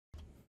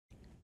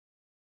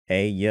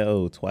Hey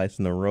yo, twice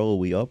in a row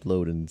we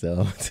uploading,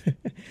 so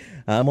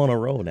I'm on a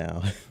roll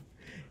now.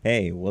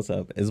 Hey, what's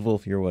up? It's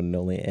Wolf, your one and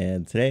only,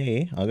 and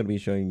today I'm gonna be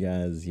showing you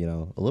guys,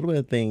 a little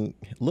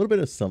bit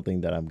of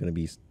something that I'm gonna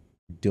be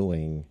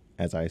doing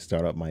as I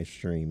start up my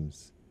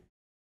streams.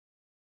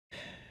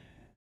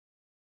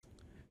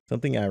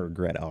 Something I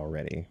regret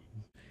already.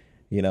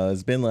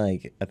 It's been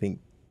like I think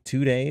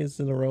 2 days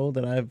in a row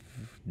that I've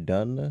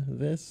done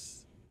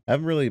this. I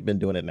haven't really been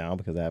doing it now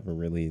because I haven't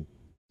really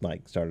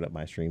like started up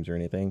my streams or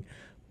anything.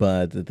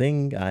 But the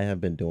thing I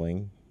have been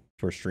doing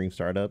for stream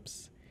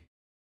startups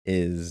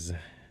is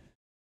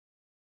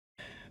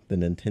the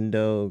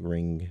Nintendo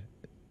Ring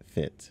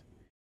Fit.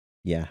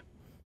 Yeah.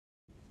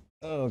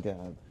 Oh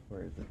god,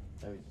 where is it?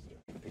 Let me just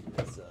pick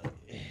this up.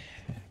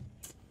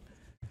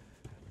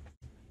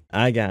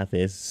 I got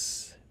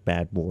this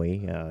bad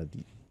boy.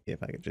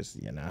 If I could just,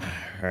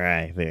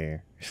 right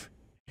there.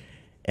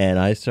 And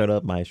I start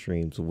up my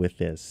streams with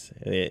this.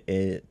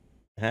 It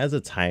has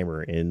a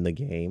timer in the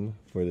game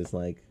for this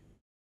like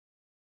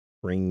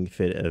Ring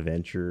Fit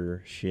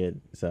adventure shit.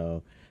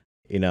 So,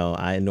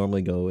 I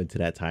normally go into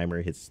that timer,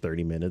 it hits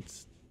 30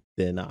 minutes.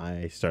 Then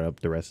I start up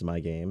the rest of my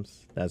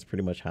games. That's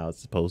pretty much how it's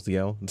supposed to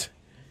go. This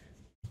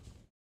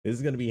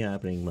is gonna be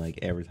happening like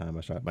every time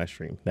I start my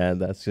stream.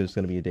 That's just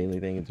gonna be a daily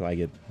thing until I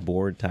get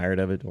bored, tired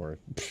of it, or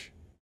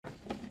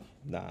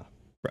nah.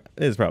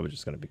 It's probably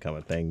just gonna become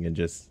a thing and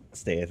just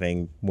stay a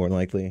thing more than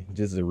likely.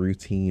 Just a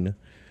routine.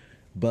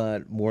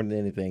 But more than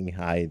anything,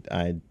 I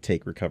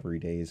take recovery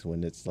days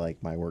when it's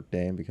like my work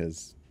day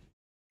because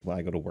when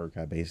I go to work,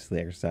 I basically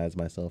exercise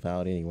myself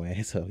out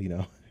anyway. So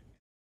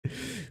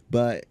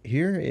But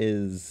here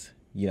is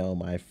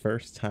my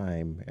first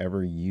time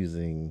ever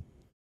using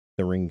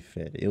the Ring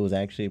Fit. It was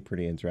actually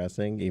pretty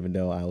interesting, even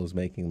though I was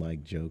making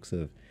like jokes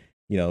of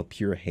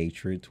pure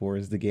hatred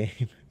towards the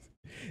game.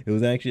 It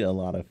was actually a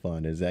lot of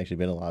fun. It's actually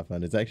been a lot of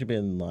fun. It's actually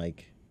been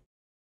like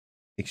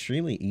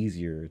extremely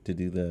easier to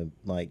do the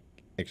like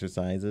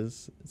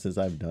exercises since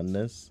I've done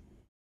this.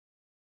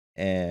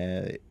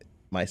 And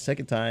my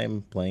second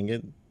time playing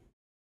it,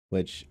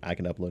 which I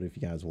can upload if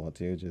you guys want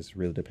to, it just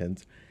really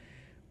depends.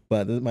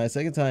 But my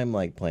second time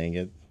like playing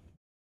it,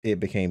 it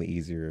became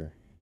easier,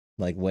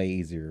 like way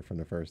easier from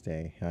the first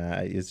day.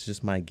 It's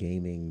just my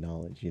gaming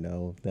knowledge,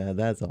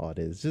 that's all it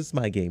is, just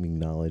my gaming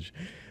knowledge.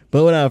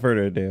 But without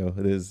further ado,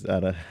 I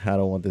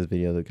don't want this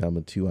video to become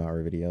a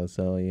 2-hour video,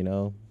 so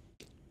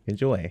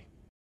enjoy.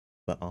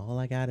 But all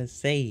I gotta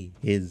say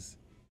is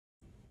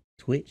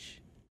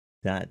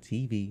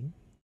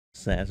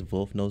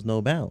twitch.tv/Wolf Knows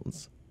No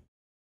Bounds.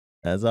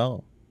 That's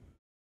all.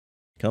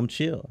 Come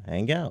chill,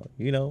 hang out,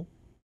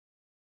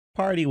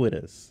 party with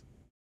us,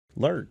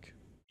 lurk,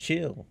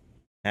 chill,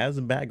 have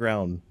some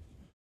background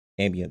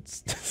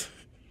ambience.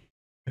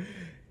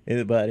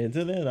 But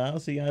until then, I'll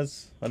see you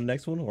guys on the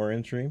next one or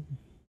in stream.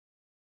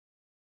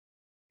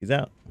 Peace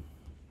out.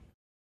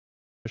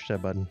 Push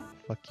that button.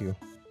 Fuck you.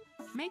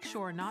 Make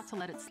sure not to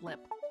let it slip.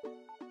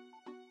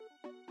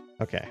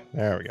 Okay,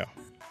 there we go.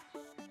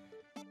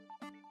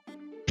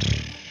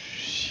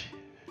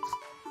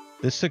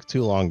 This took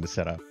too long to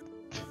set up.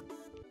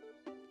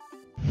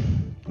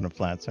 On a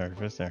flat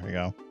surface, there we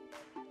go.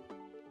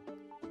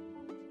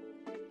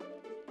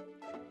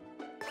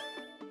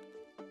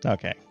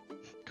 Okay,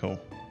 cool.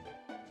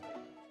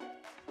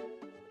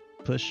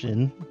 Push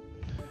in.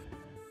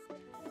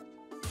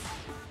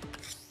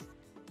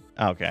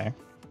 Okay.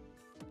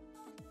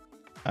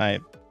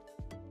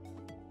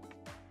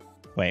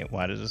 Wait,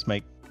 why does this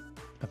make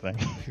a thing?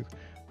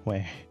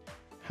 Wait.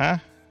 Huh?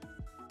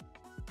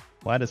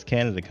 Why does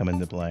Canada come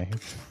into play?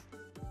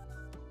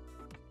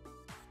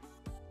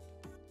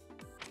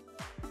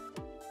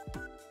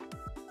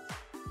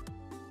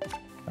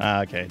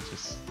 Okay,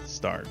 just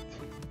start.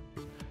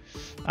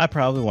 I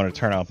probably want to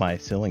turn off my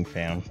ceiling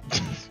fan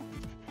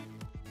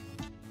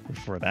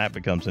before that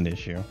becomes an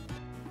issue.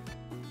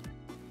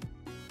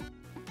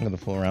 I'm gonna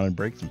fool around and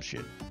break some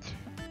shit.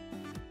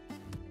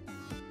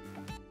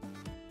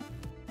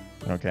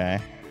 Okay.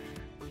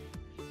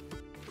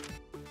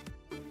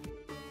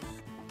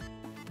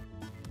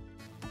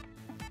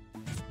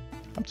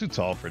 I'm too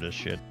tall for this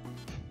shit.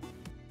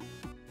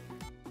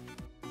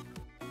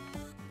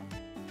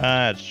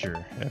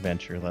 Sure.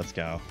 Adventure, let's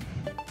go.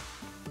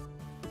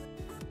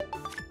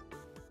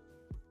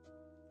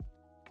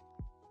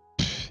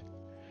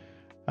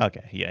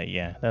 Okay,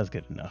 yeah, that's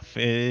good enough.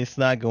 It's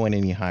not going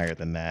any higher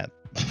than that.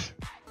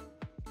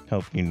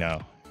 Hope you know.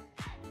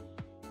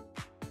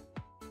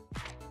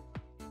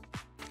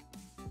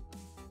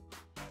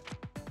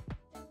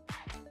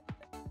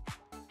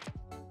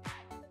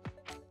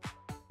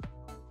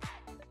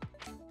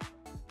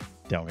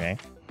 Okay.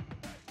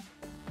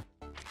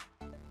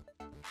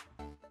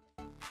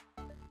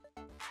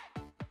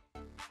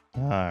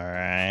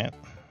 Alright.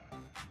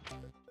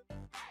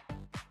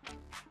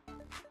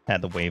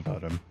 Had to wave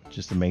at him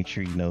just to make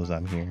sure he knows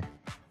I'm here.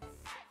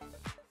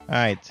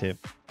 Alright,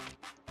 Tip.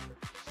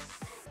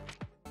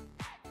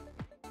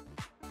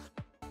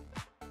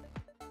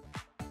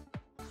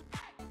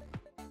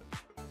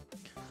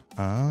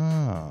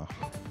 Ah.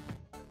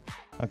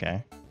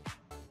 Okay.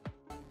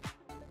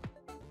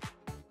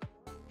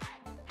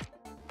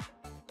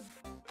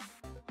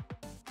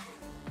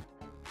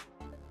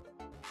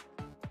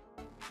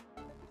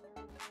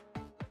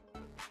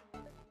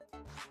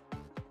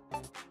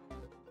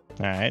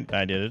 All right,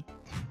 I did it.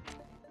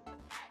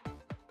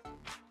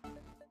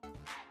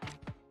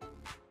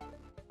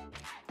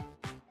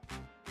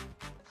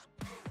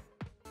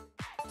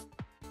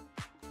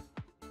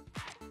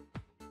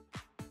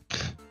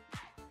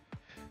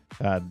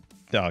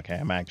 Okay,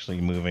 I'm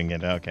actually moving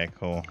it. Okay,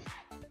 cool.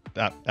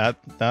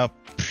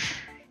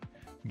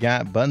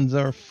 Got buttons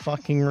are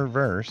fucking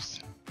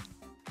reversed.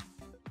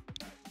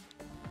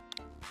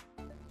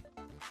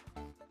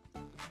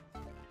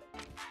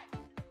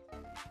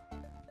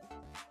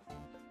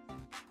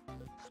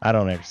 I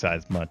don't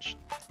exercise much.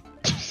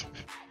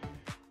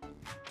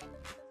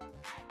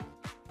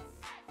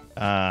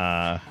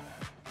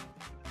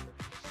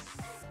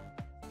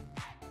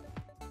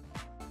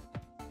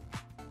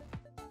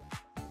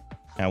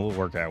 Now we'll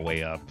work our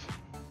way up.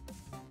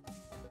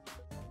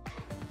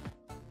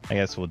 I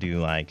guess we'll do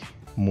like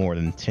more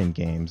than 10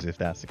 games if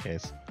that's the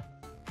case.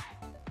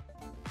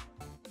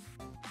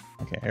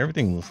 Okay,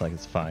 everything looks like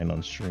it's fine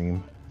on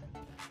stream.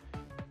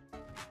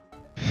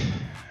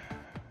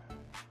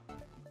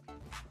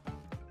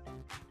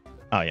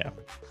 Oh yeah.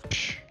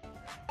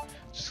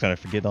 Just gonna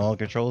forget all the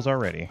controls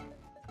already.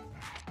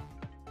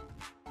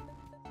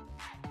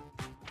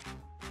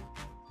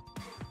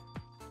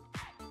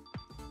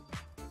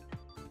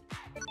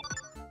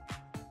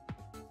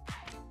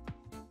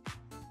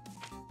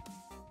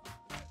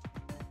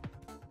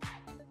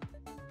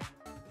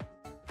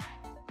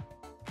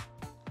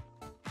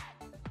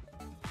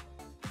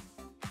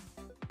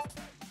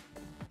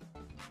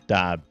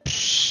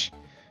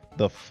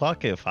 The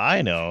fuck if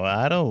I know?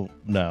 I don't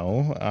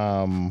know.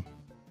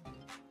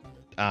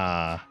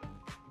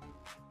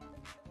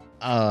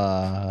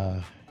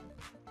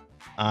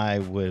 I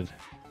would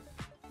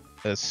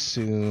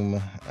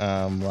assume,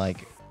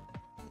 like,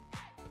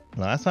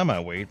 last time I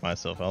weighed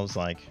myself, I was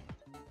like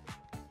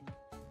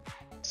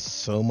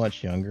so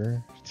much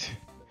younger.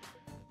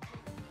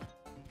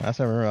 Last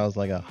time I remember, I was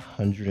like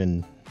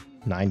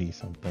 190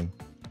 something.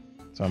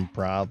 So I'm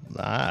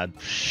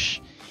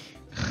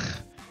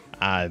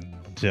I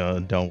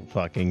don't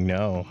fucking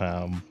know.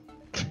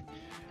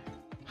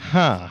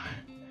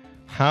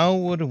 How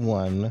would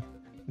one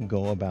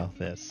go about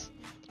this?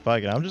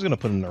 Fuck it, I'm just gonna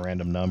put in a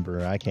random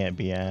number. I can't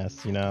be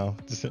asked, you know.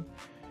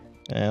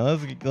 Yeah,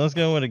 let's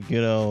go with a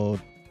good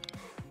old.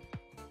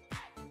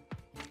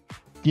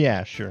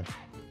 Yeah, sure.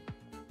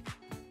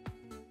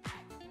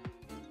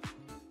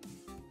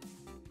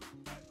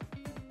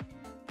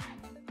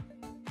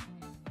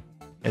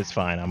 It's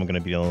fine. I'm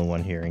gonna be the only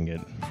one hearing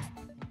it.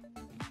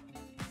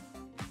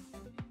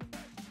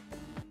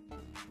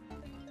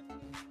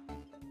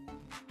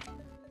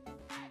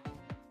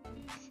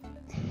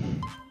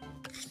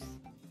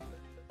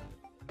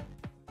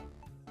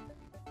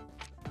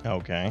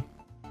 Okay.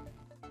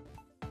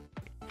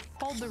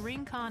 Hold the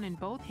ring con in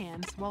both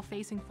hands while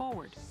facing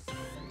forward.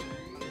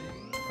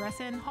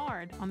 Press in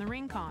hard on the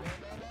ring con.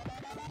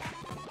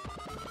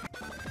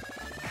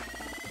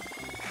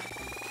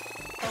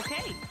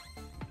 Okay.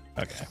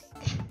 Okay.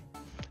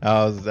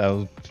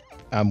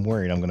 I'm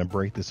worried I'm gonna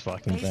break this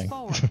fucking Face thing.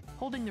 forward,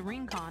 holding the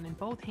ring con in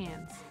both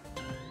hands.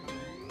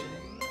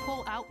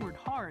 Pull outward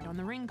hard on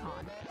the ring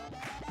con.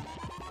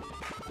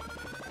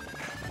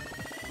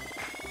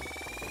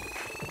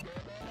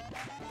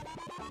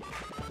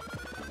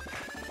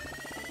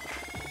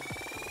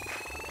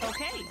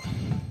 Okay.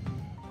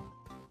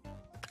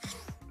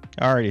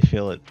 I already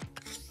feel it.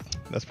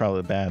 That's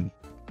probably bad.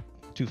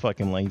 Too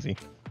fucking lazy.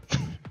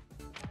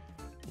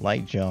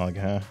 Light jog,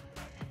 huh?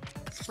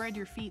 Spread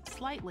your feet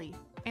slightly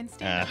and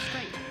stand up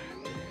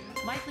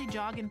straight. Lightly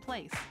jog in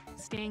place,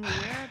 staying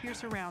aware of your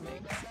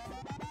surroundings.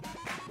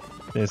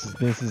 This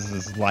is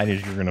as light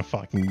as you're gonna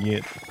fucking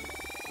get.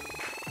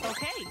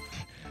 Okay.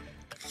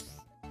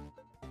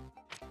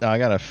 Oh, I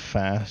got a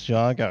fast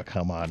jog. Oh,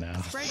 come on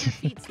now. Spread your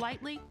feet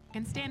slightly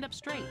and stand up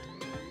straight.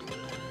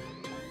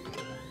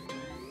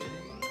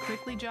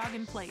 Quickly jog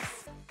in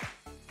place.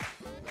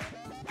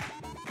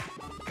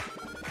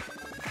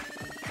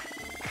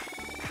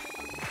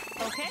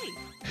 Okay.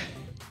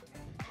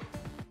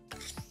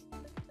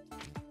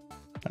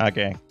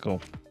 Okay,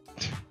 cool.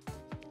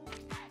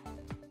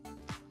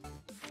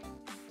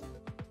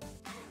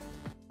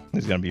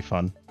 This is gonna be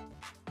fun.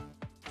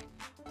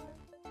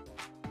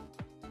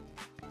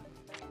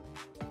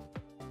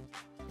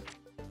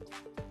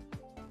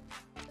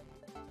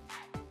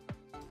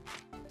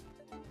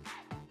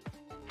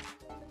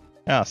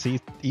 Ah, see,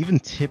 even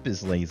Tip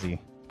is lazy.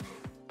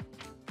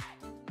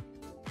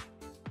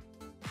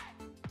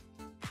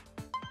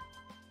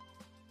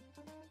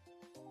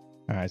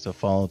 Alright, so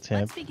follow Tip.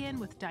 Let's begin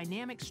with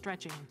dynamic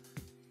stretching.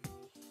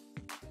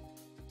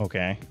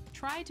 Okay.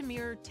 Try to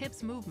mirror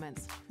Tip's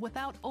movements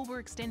without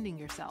overextending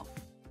yourself.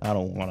 I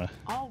don't wanna.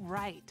 All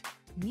right.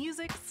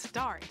 Music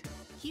start.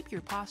 Keep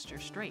your posture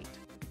straight.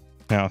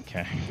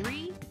 Okay.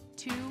 3,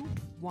 2,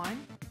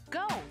 1,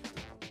 go!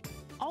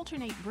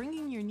 Alternate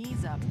bringing your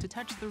knees up to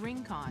touch the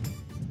ring con.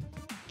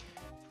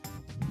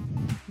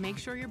 Make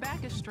sure your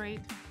back is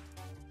straight.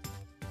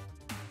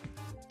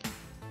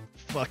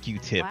 Fuck you,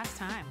 Tip. Last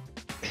time.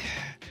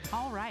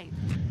 All right.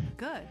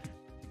 Good.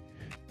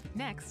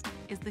 Next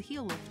is the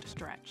heel lift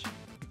stretch.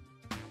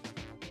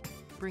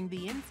 Bring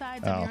the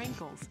insides of your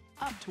ankles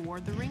up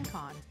toward the ring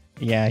con.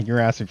 Yeah, you're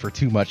asking for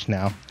too much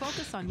now.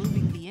 Focus on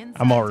moving the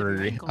insides I'm of your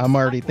already ankles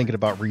thinking upward.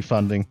 about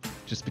refunding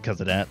just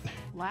because of that.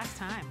 Last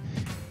time.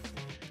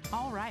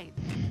 All right,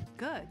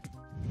 good.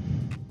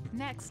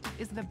 Next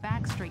is the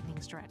back straightening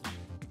stretch.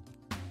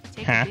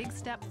 Take a big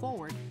step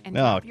forward and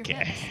drop your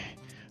Okay. hips.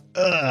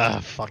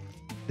 Ugh, fuck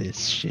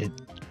this shit.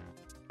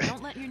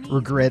 Don't let your knees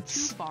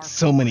Regrets. go too far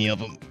So many of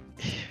them.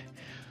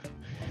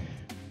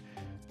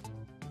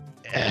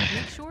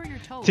 Make sure your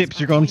toes Tips, are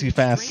you're going pointed too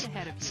fast. straight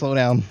ahead of you. Slow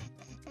down.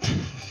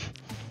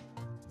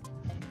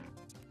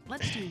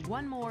 Let's do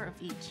one more of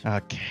each.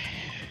 Okay.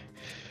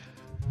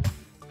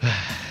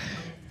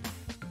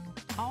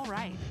 All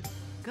right,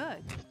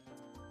 good.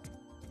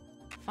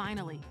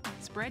 Finally,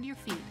 spread your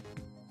feet.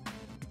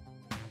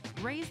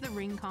 Raise the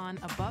ring con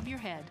above your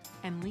head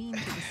and lean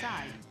to the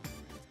side.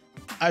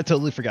 I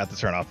totally forgot to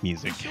turn off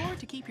music. Be sure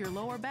to keep your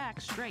lower back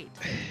straight.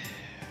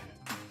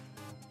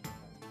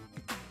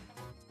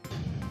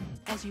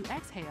 As you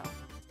exhale,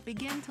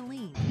 begin to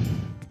lean.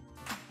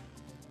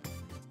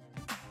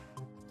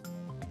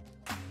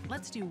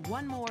 Let's do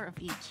one more of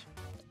each.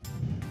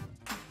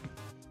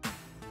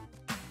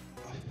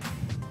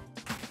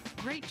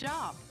 Great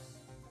job.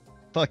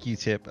 Fuck you,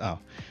 Tip. Oh,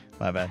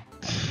 my bad.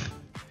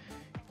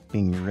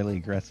 Being really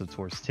aggressive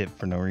towards Tip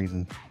for no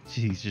reason.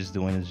 He's just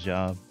doing his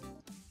job.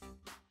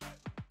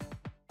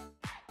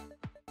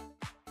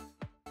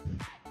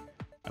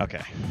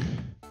 Okay.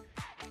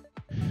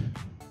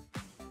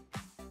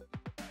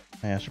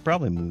 I should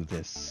probably move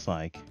this,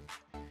 like,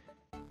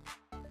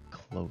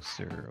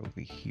 closer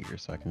over here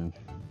so I can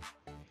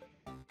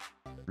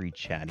read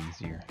chat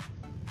easier.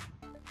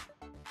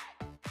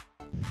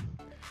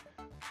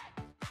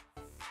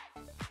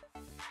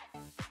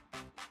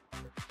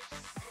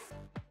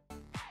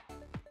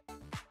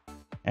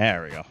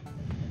 There we go.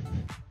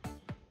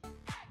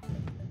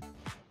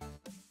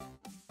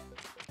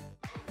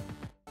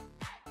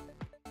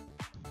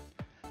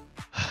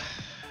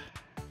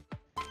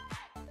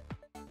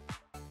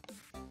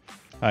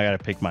 I gotta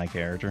pick my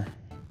character.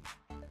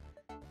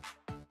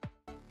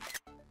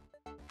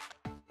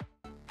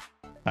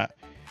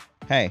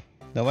 Hey,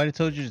 nobody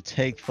told you to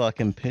take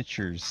fucking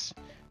pictures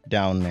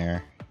down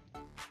there.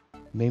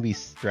 Maybe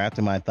strapped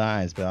to my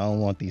thighs, but I don't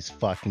want these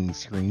fucking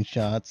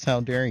screenshots. How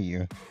dare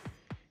you?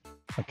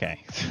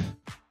 Okay.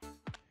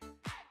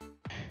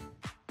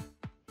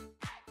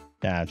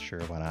 Yeah,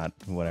 sure, why not?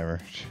 Whatever.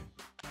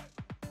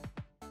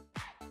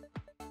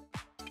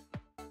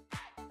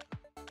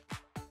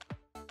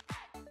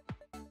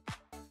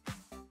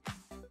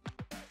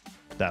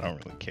 I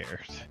don't really care.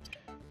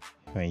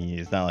 I mean,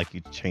 it's not like you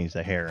change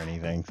the hair or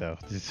anything, so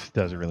this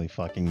doesn't really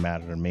fucking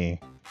matter to me.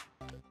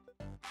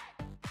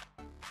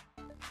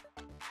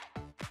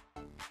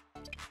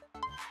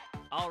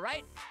 All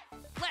right,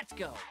 let's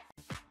go.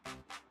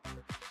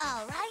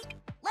 All right.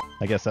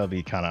 I guess that would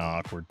be kind of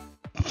awkward.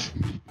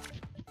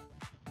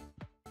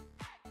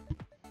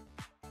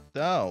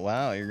 Oh,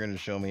 wow, you're going to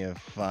show me a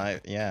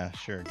 5. Yeah,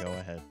 sure, go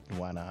ahead.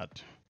 Why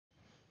not?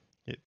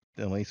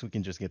 At least we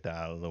can just get that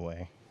out of the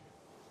way.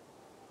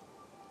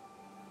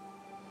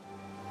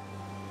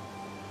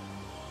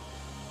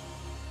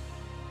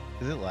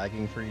 Is it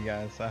lagging for you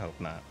guys? I hope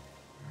not.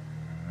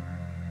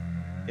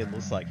 It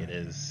looks like it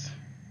is.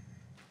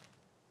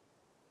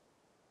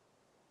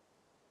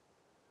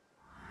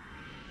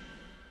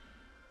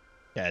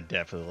 Yeah, it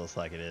definitely looks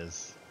like it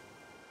is.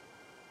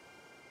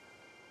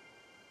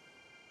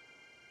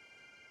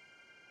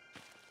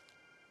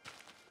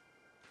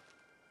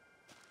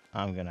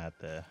 I'm gonna have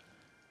to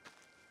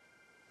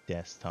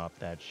desktop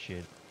that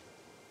shit.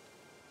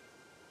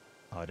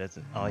 Oh, it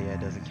doesn't. Oh, yeah,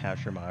 it doesn't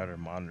capture my other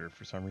monitor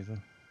for some reason.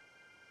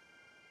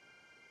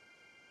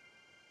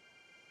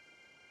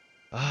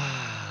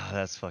 Ah,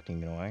 that's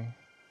fucking annoying.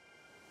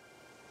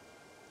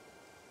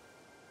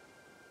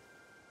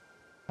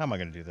 How am I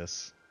gonna do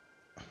this?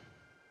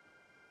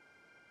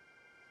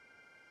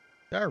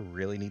 Do I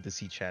really need to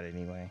see chat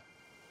anyway?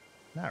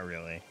 Not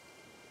really.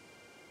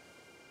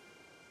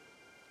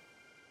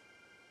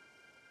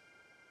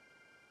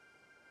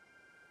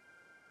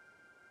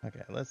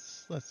 Okay,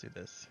 let's do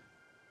this.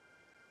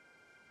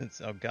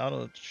 Since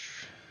Elgato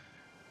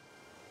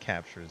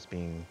capture is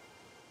being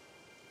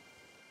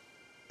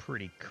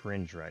pretty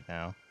cringe right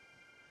now,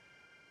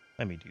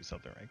 let me do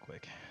something right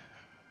quick.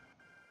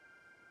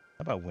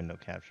 How about window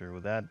capture?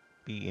 Would that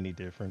be any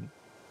different?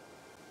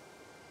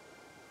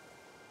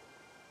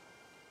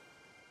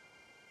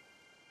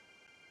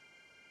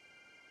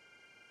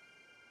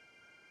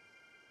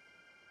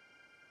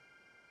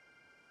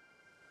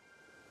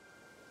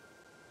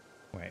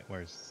 Wait,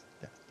 where's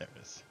that? There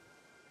it is.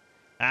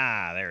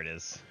 Ah, there it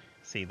is.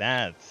 See,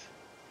 that's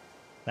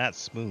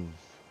smooth.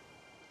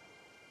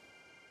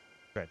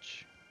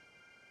 Stretch.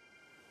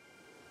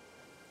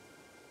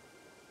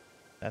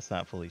 That's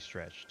not fully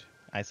stretched.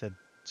 I said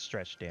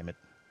stretch, damn it.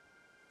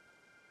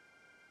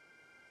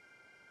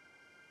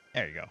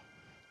 There you go.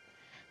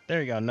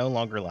 There you go, no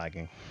longer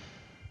lagging.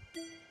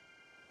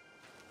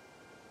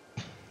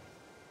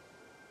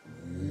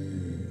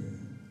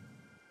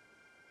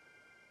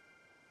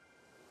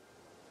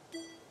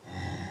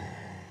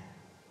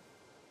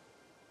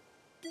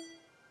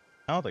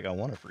 I don't think I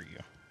want it for you.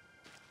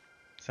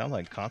 Sounds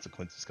like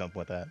consequences come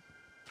with that.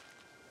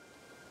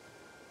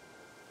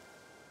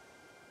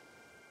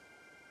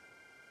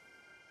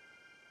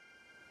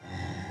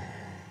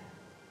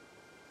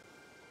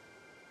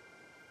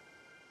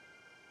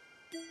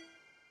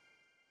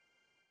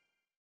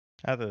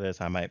 After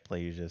this, I might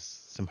play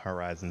just some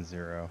Horizon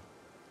Zero.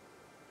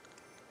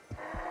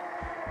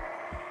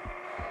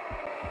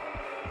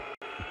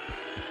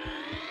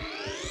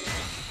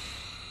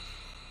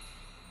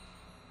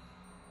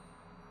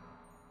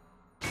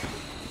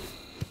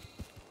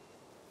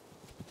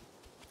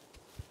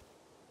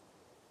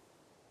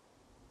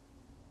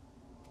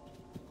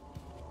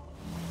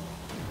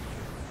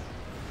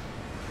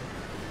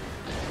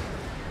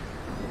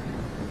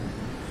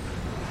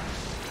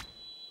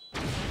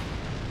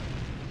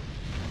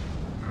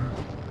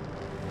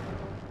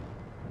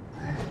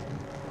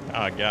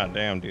 Oh,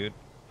 goddamn, dude.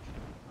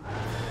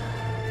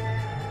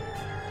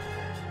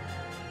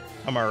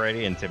 I'm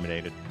already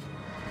intimidated.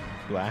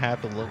 Do I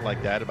have to look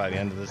like that by the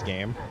end of this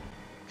game?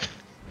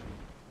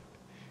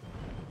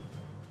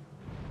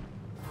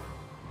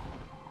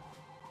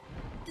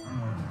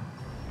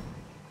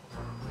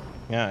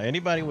 Yeah,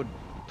 anybody would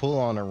pull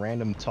on a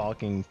random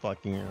talking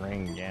fucking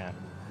ring, yeah.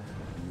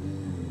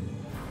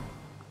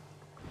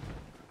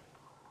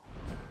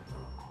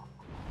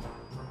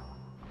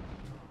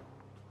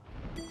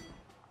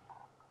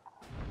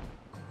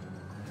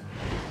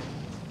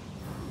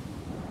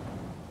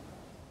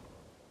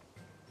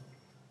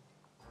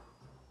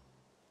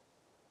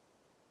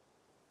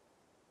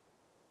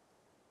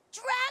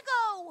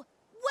 Drago!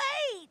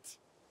 Wait!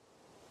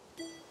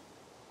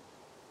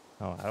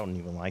 Oh, I don't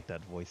even like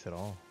that voice at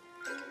all.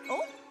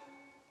 Oh,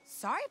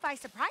 sorry if I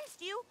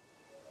surprised you.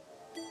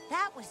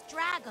 That was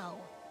Drago.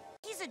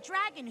 He's a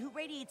dragon who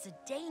radiates a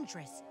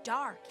dangerous,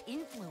 dark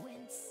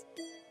influence.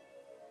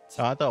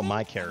 Oh, I thought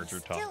my They character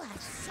still talked.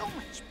 have so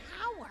much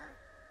power.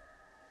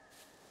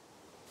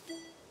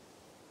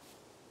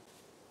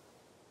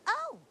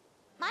 Oh,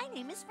 my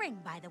name is Ring,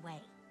 by the way.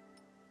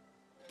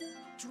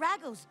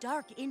 Drago's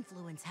dark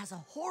influence has a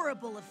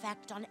horrible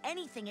effect on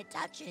anything it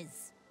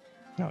touches.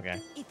 Okay.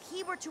 If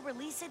he were to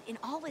release it in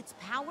all its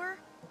power,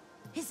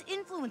 his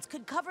influence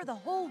could cover the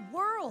whole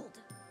world.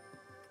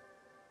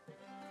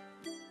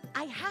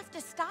 I have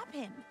to stop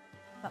him,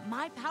 but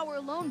my power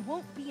alone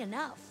won't be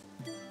enough.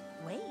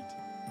 Wait,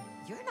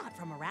 you're not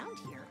from around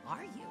here,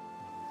 are you?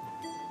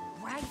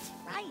 Right,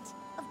 right.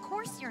 Of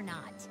course you're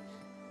not.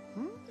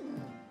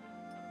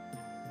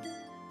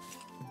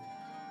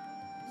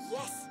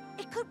 Yes,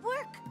 it could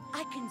work.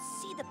 I can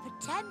see the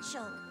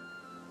potential.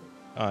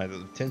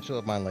 The potential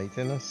of my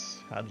laziness?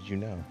 How did you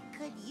know?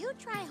 Could you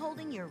try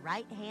holding your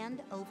right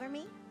hand over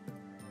me?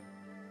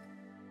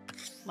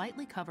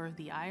 Lightly cover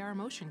the IR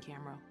motion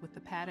camera with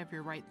the pad of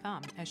your right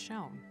thumb as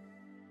shown.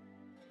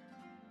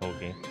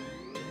 Okay.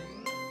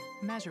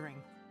 Measuring.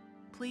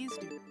 Please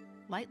do.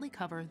 Lightly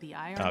cover the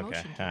IR Okay,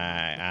 motion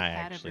camera with the I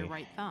pad of your actually-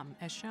 right thumb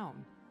as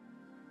shown.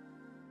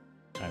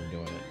 I'm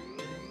doing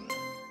it.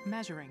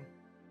 Measuring.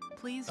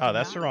 Please Oh, do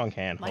that's the not wrong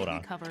hand. Hold lightly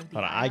on. cover the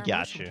Hold on, I IR got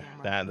motion you.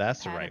 camera That's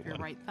with the pad right of your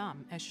one. right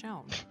thumb as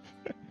shown.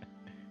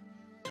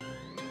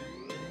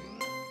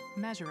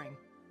 Measuring.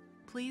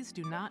 Please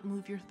do not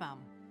move your thumb.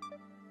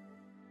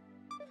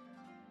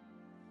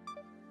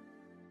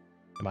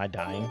 Am I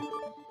dying?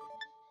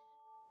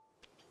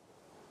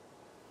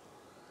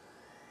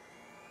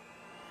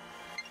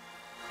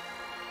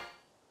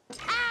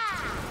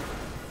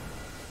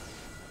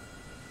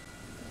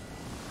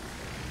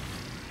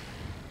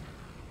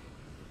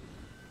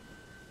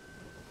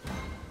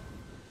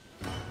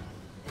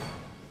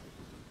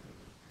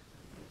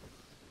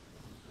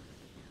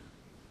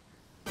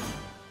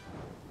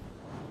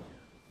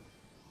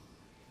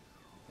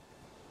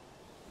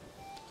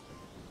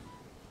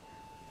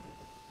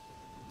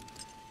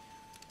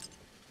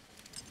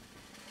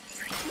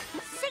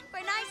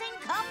 Synchronizing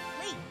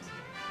complete.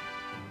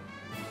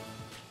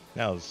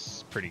 That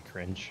was pretty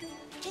cringe.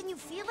 Can you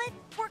feel it?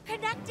 We're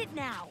connected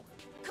now.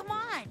 Come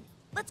on,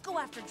 let's go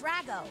after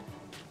Drago.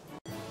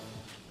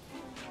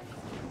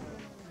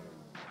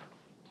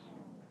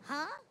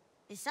 Huh?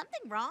 Is something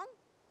wrong?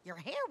 Your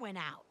hair went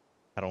out.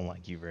 I don't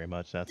like you very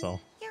much, that's all.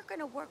 You're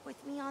gonna work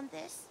with me on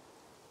this,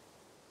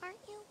 aren't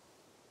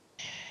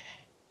you?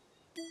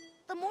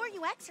 The more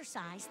you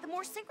exercise, the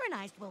more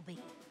synchronized we'll be.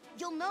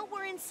 You'll know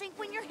we're in sync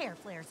when your hair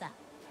flares up.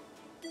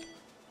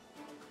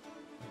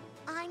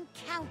 I'm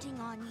counting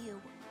on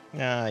you.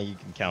 Nah, you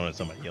can count on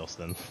somebody else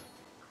then.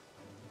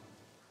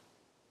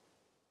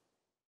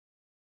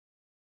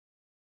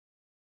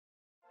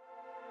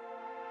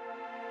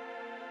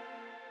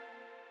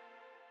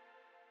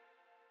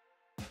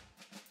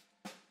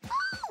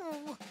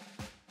 Oh!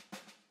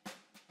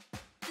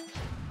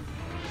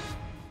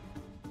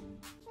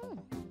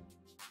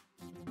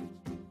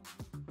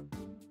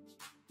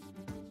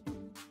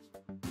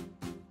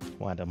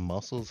 Why, the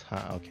muscles?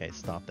 Huh? Okay,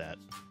 stop that.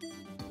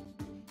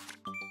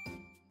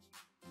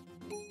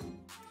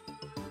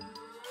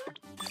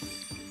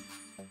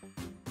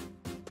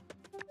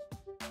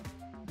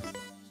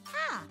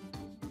 Ah!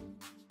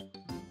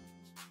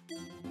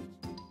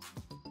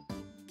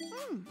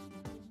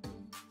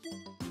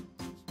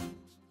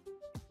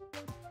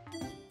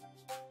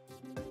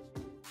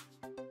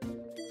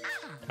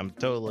 I'm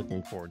totally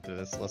looking forward to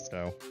this. Let's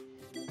go.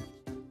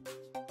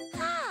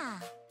 Ah.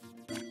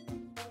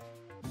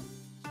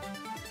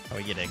 Oh,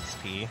 we get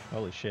XP.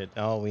 Holy shit.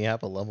 Oh, we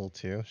have a level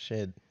 2.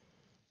 Shit.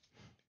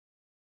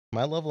 Am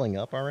I leveling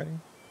up already?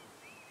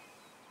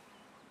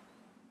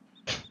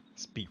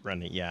 Speed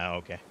run it. Yeah,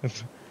 okay.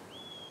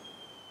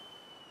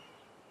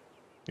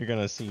 You're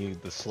gonna see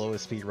the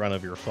slowest speed run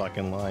of your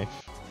fucking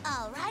life.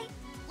 All right,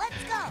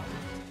 let's go.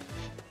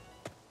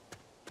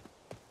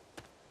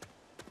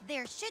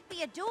 There should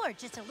be a door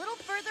just a little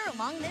further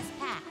along this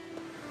path.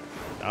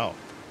 Oh.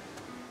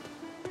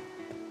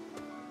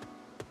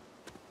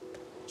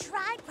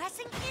 Try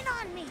pressing in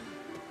on me.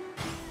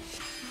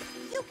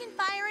 You can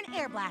fire an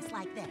air blast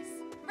like this.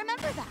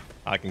 Remember that.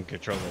 I can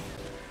control it.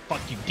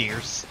 Fuck you,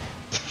 deers.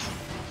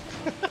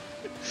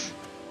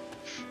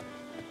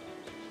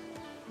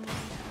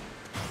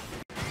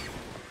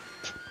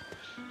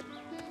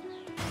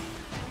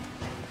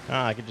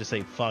 I could just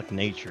say fuck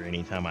nature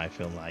anytime I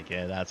feel like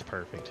it. That's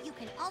perfect. You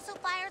can also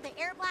fire the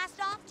air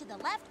blast off to the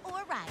left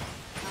or right.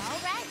 All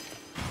right.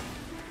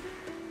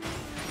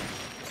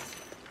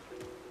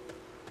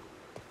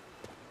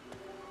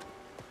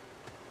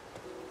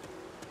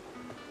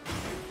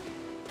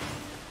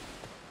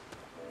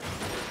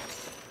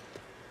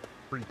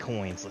 Free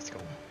coins, let's go.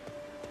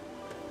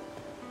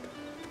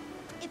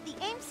 If the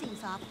aim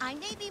seems off, I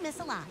may be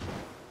misaligned.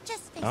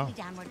 Just face me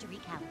downward to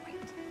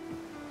recalibrate.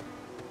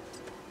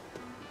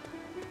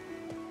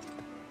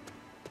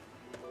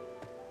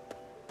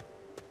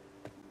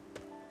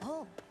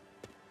 Oh,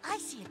 I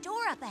see a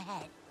door up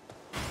ahead.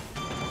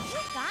 You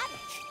got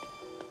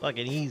it.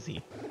 Fucking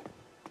easy.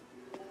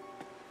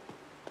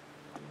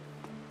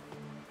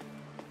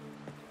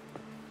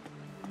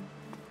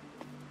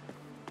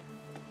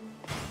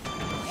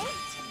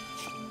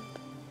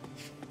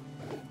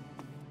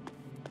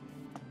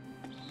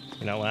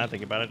 You know, when I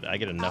think about it, I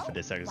get enough of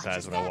this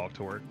exercise when I walk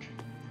to work.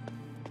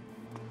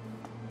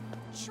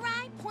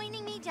 Try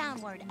pointing me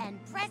downward and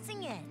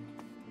pressing in.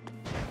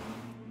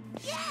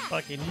 Yeah!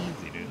 Fucking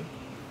easy, dude.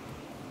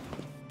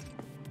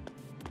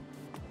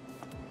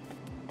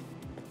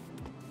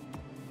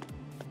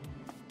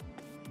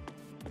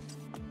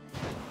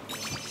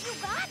 You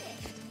got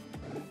it!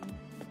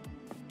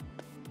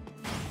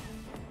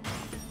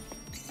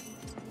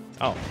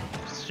 Oh,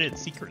 shit,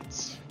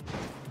 secrets.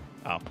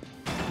 Oh.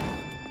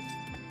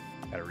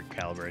 Gotta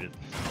recalibrate it.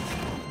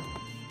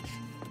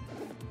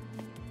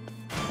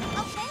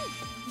 Okay,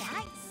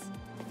 nice.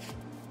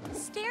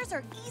 Stairs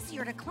are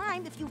easier to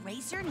climb if you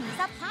raise your knees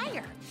up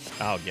higher.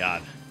 Oh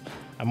god.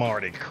 I'm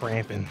already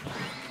cramping.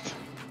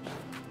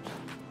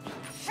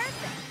 Perfect.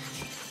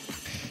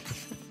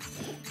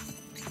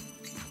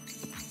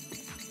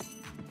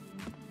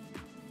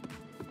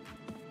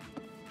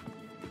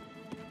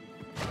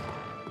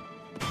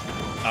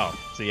 Oh,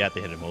 so you have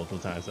to hit it multiple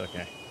times,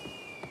 okay.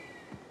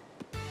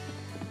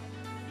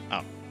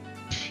 Oh.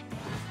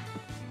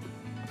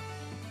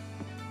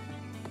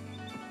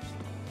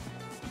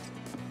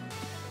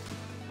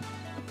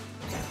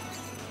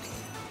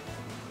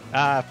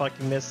 Ah, I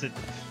fucking missed it.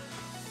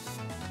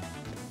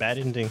 Bad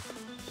ending.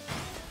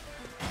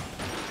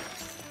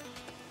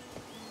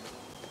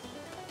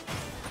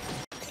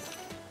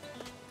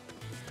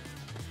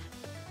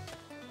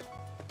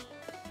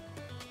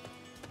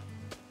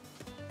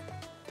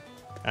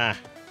 Ah,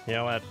 you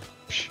know what?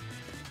 Psh,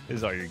 this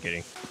is all you're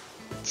getting.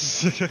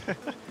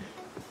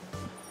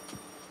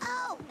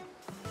 Oh!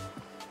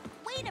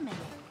 Wait a minute.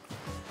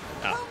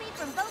 Oh. Pull me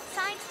from both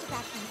sides to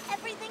vacuum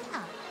everything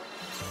up.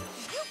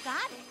 You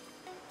got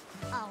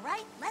it. All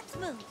right, let's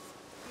move.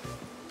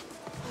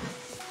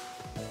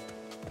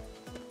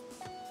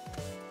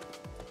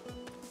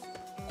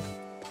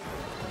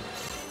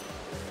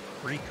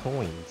 Free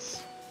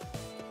coins.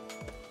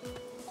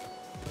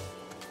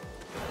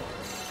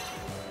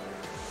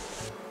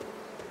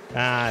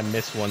 Ah, I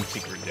missed one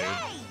secret, dude.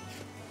 Yay!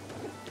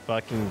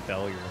 Fucking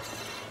failure.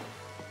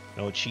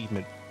 No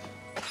achievement.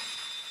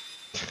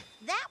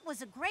 That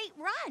was a great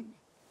run.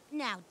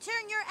 Now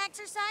turn your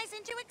exercise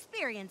into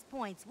experience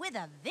points with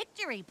a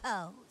victory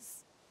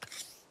pose.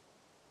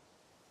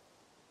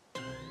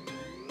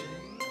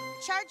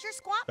 Charge your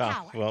squat Oh,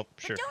 power, well,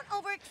 but sure. don't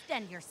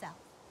overextend yourself.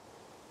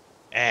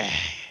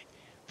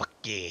 Fuck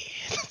yeah.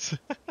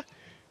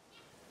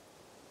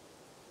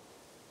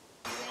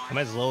 I'm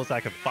as low as I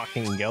can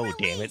fucking go,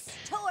 damn it. Release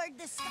toward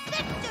the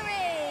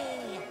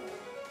victory!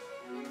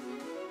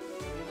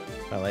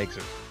 My legs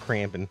are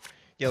cramping.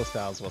 Yo,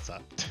 Styles, what's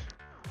up?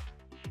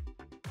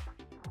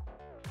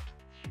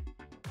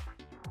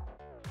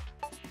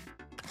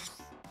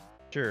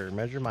 Sure,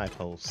 measure my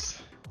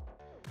pulse.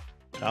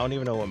 I don't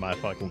even know what my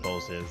fucking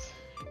pulse is.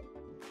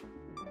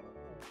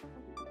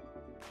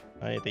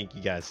 I didn't think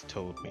you guys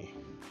told me.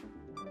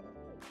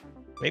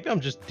 Maybe I'm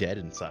just dead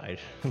inside.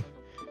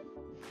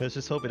 Let's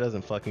just hope it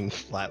doesn't fucking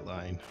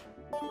flatline.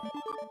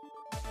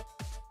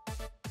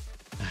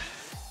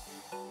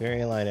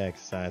 Very light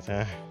exercise,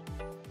 huh?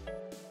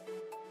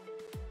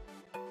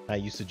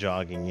 not used to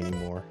jogging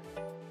anymore.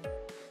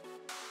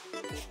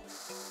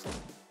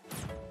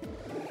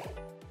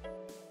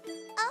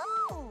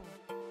 Oh!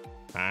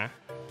 Huh?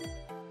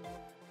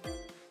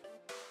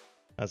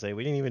 I say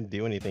we didn't even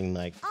do anything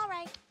like All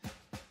right.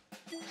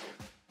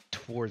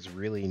 towards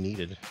really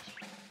needed.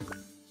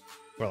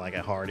 Or like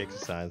a hard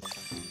exercise.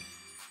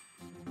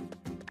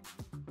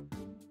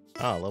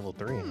 Oh, level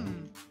 3.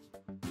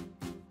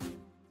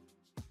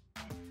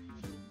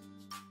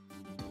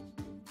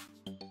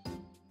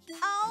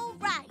 All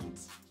right.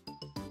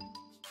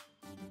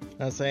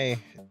 I say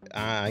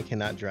I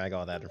cannot drag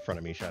all that in front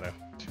of me, Shadow.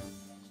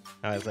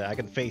 I say I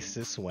can face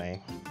this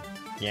way.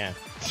 Yeah.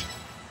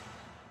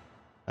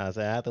 I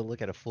say I have to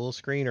look at a full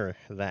screen or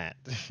that.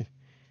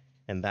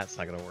 And that's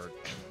not gonna work.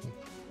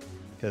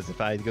 Because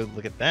if I go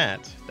look at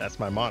that, that's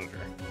my monitor.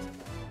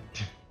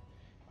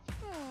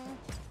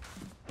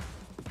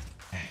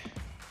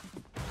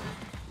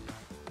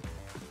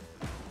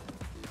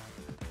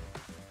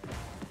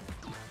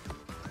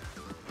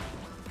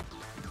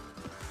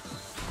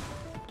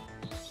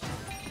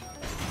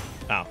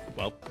 Oh,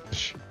 well.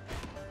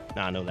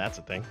 Now I know that's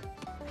a thing.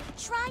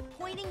 Try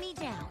pointing me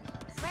down,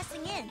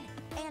 pressing in,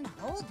 and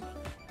holding.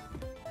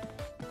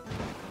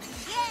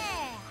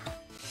 Yeah!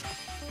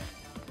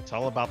 It's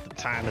all about the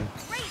timing.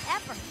 Great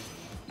effort.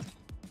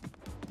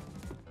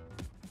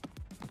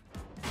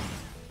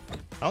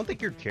 I don't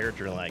think your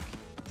character, like...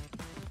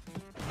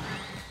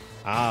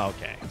 Ah,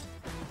 okay.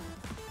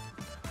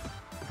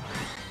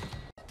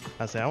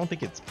 I say I don't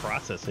think it's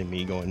processing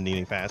me going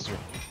any faster.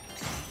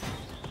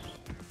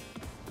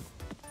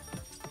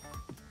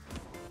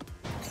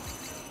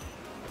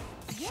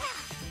 Yeah,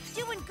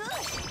 doing good.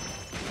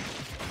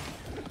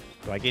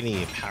 Do I get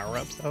any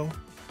power-ups, though?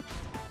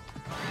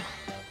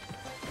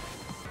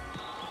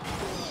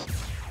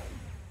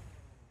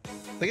 I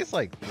think it's,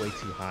 like, way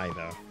too high,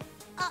 though.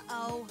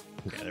 Uh-oh.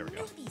 Okay, there we I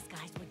go. knew these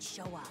guys would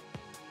show up.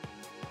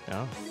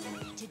 Oh.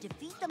 To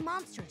defeat the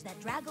monsters that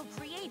Drago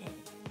created,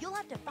 you'll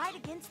have to fight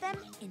against them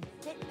in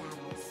fit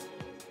battles.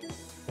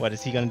 What,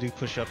 is he gonna do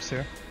push-ups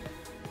here?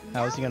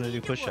 How is he No gonna do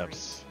need to worry.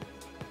 push-ups?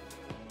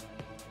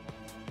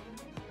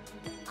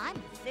 I'm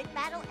a fit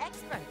battle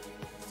expert,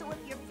 so if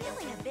you're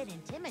feeling a bit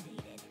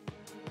intimidated,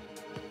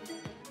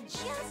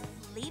 just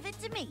leave it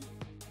to me.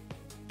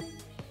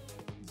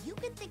 You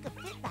can think of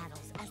fit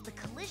battles as the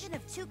collision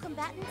of two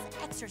combatants'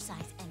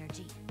 exercise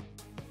energy.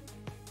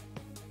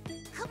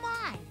 Come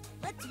on,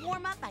 let's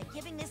warm up by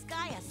giving this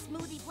guy a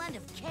smoothie blend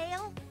of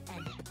kale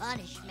and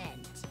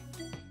punishment.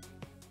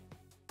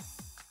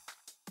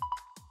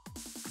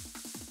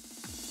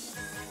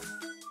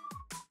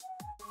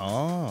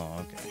 Oh,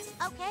 okay.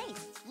 Okay,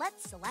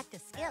 let's select a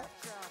skill.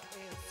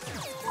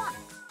 Squat.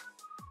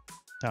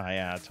 Oh,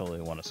 yeah, I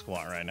totally want to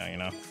squat right now, you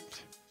know?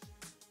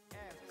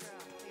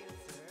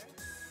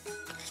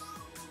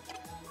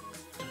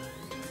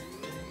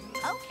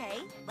 Okay,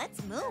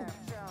 let's move.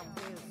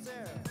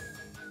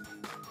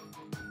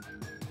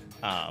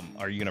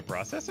 Are you gonna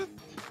process it?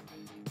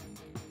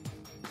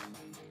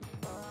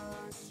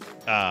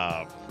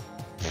 Oh,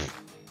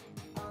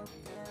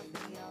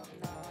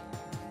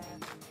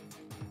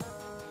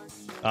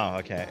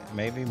 okay.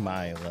 Maybe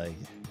my leg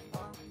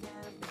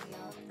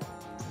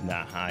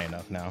not high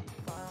enough now.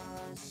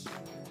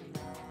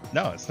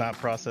 No, it's not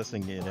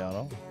processing it at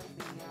all.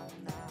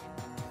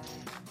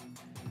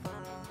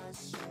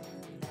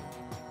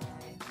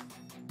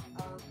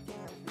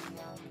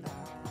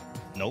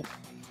 Nope.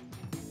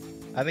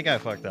 I think I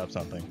fucked up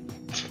something.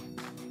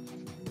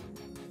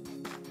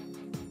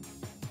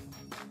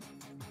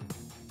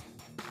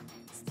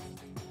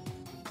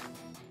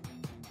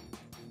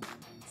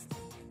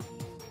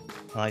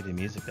 I like the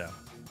music though.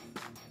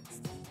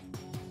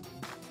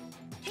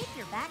 Keep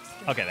your back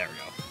straight. Okay, there we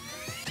go.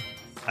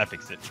 I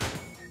fixed it.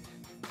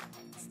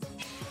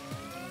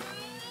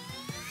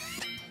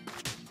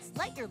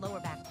 Let your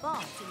lower back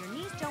fall so your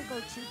knees don't go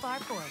too far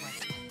forward.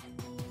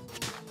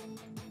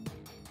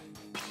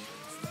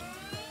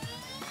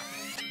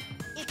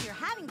 If you're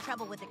having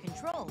trouble with the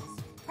controls,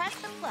 press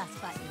the plus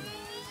button.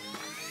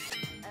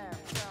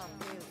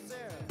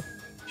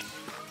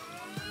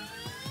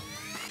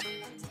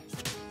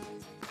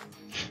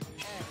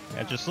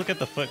 Yeah, just look at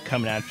the foot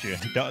coming at you.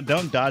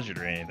 Don't dodge it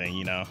or anything,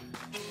 you know.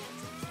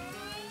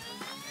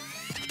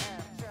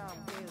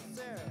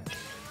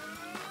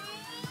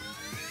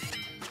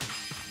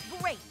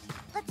 Great.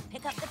 Let's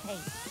pick up the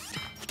pace.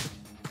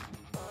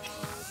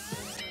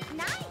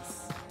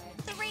 Nice.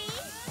 3.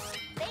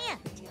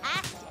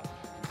 Fantastic.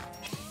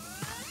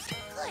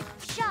 Good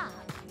job.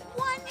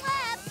 1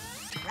 left.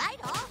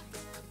 Right off.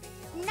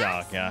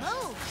 Nice yeah.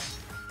 move.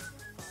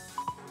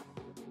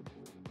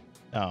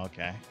 Oh,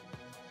 okay.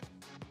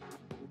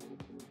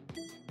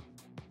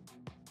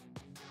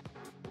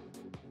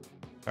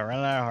 If I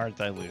run out of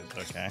hearts, I lose.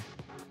 Okay.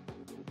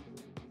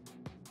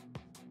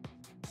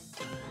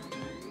 Keep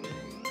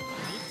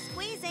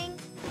squeezing.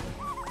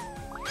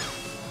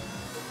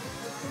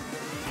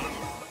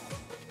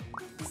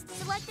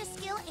 Select a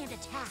skill and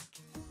attack.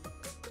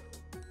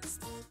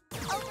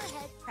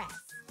 Overhead press.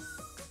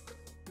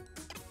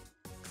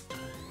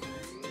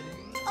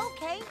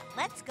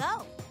 let's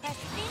go. Press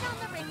in on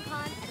the ring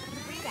con as you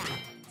breathe out.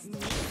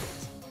 Neat.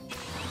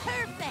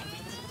 Perfect.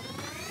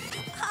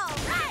 All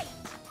right.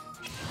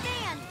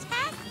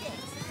 Fantastic.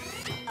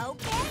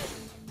 Okay.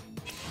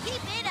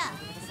 Keep it up.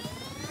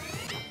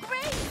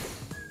 Great.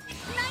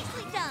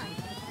 Nicely done.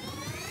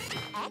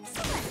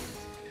 Excellent.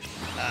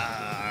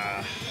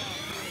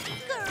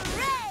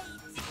 Great.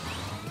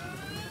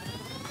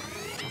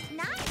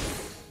 Nice.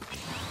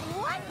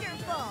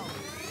 Wonderful.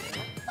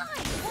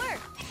 Fine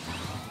work.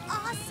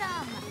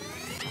 Awesome.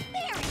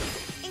 Very.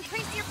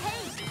 Increase your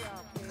pace.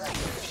 Good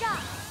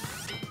job.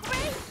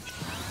 Great.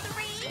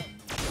 3.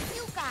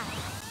 You got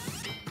it.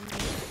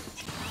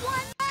 1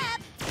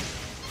 lap.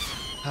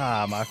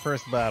 Ah, my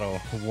first battle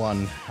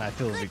won. I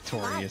feel Good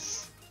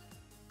victorious.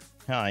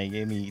 Ah, he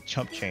gave me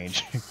chump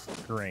change.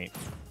 Great.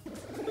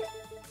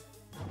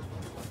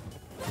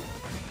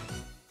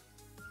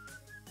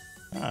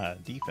 Ah,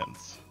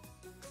 defense.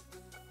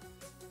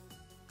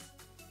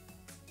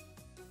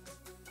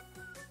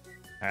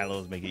 Alright,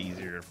 let's make it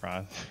easier to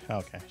cross.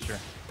 Okay, sure.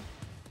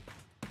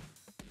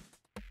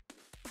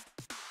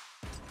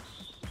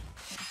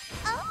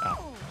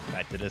 Oh.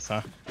 Back to this,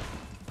 huh?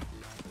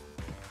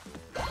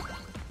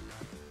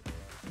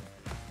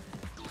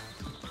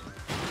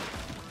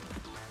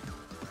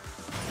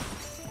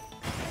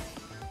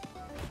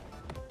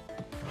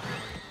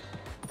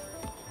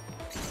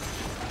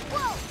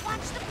 Whoa,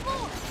 watch the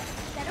floor.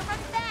 Better run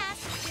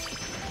fast.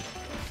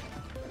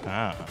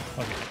 Ah,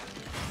 okay.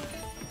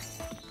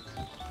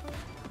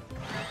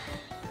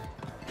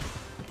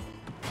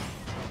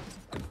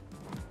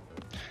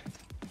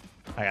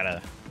 I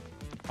gotta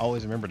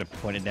always remember to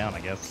point it down,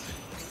 I guess.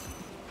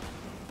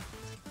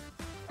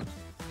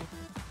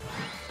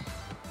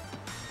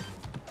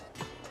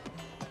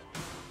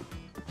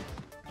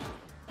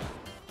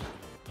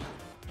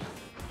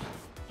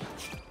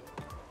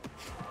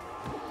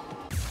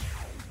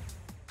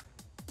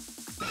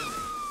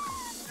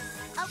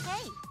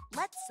 Okay,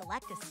 let's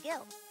select a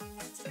skill.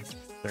 Are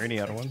there any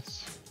other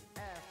ones?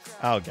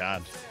 Oh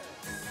god.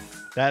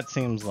 That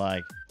seems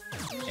like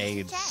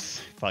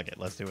AIDS. Fuck it,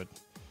 let's do it.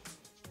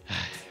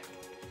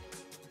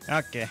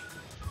 Okay.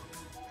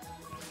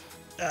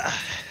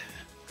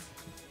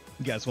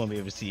 You guys won't be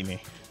able to see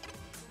me.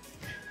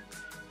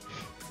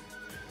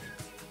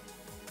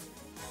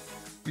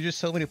 You just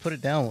told me to put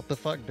it down. What the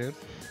fuck, dude?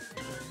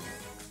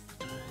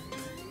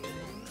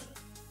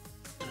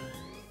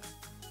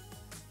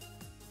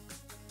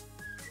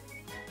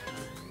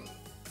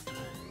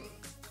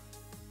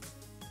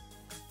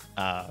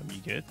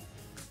 You good?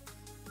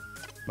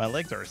 My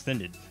legs are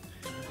extended.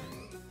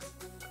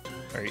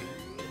 Are you?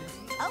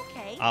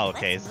 Okay. Oh,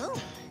 okay. Let's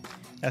move.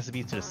 Has to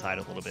be to the side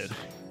a little bit.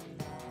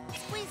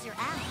 Squeeze your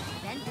abs,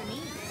 bend your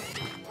knees.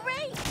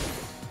 Great!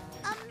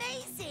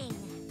 Amazing!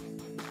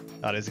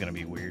 Oh, this is gonna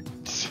be weird.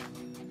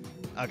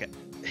 Okay.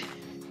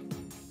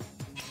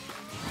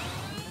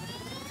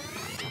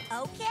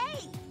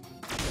 Okay.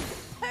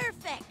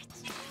 Perfect.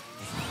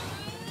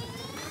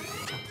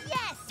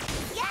 Yes!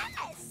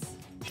 Yes!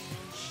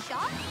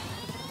 Sharp.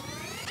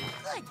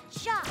 Good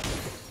job.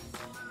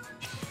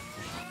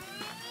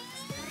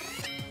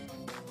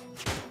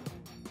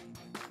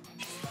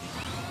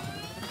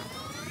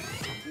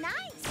 Nice.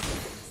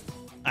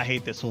 I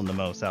hate this one the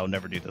most. I'll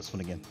never do this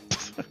one again.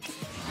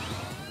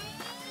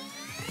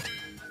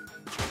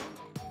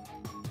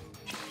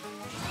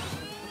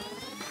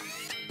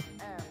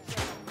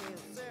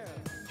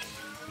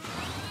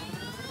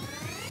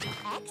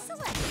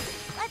 Excellent.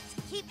 Let's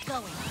keep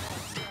going.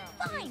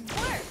 Fine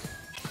work.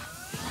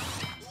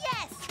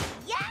 Yes.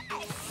 Yes.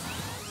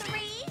 3.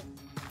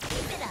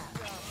 Keep it up.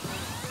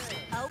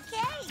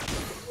 Okay.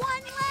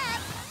 1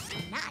 lap.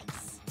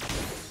 Nice.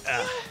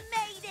 You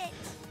made it.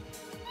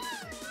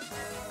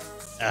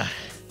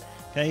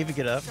 Can I even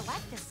get up?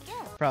 Select a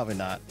skill. Probably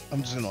not.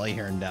 I'm just gonna lay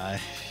here and die.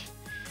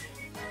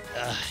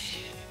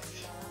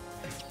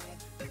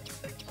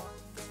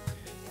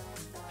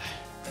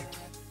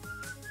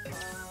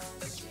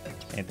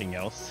 Anything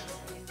else?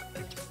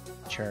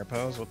 Chair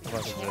pose? What the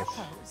fuck is Chair this?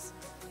 pose.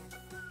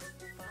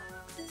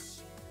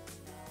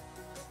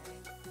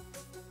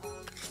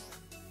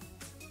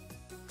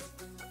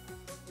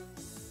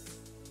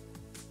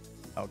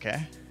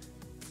 Okay.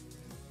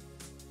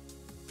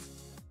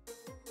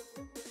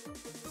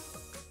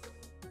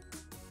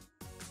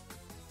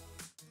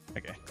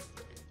 Okay.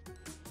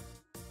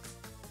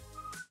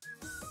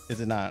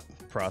 Is it not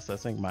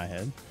processing my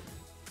head?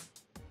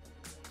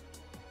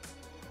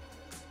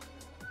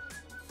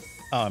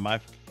 Oh, am I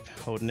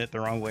holding it the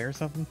wrong way or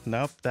something?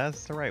 Nope,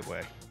 that's the right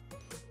way.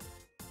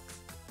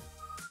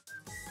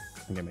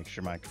 I'm gonna make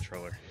sure my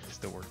controller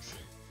still works.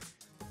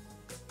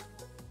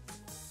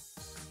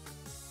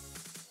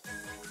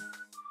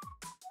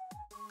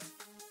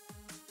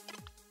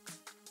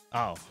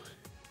 Oh.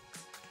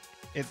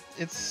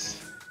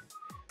 It's...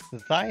 The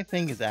thigh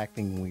thing is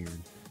acting weird.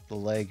 The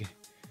leg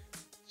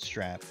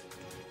strap.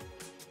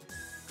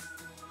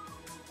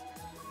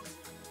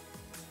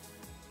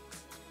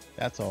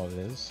 That's all it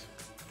is.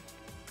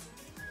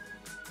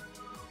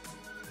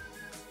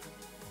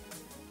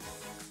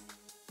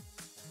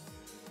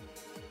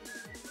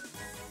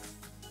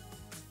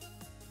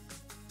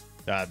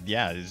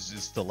 Yeah, it's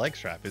just the leg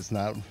strap. It's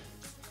not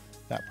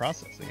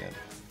processing it.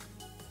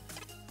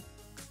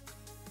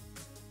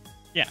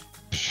 Yeah.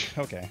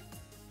 Okay.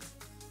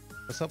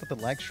 What's up with the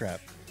leg strap?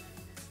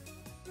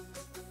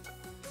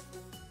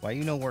 Why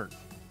you no work?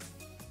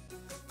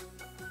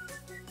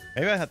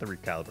 Maybe I have to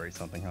recalibrate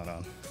something. Hold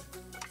on.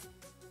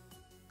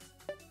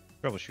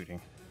 Troubleshooting.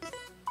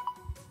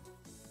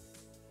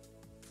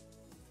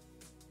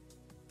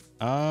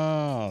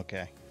 Oh,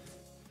 okay.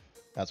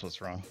 That's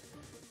what's wrong.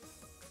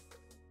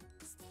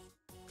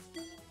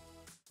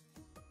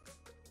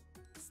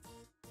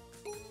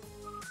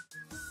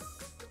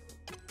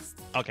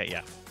 Okay,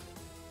 yeah.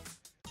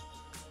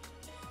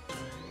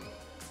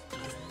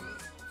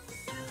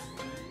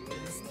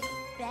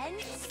 Then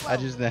I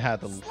just didn't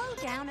have the. slow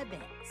down a bit.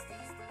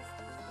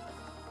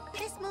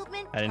 This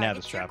movement. I didn't have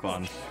the targets your strap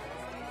on. core.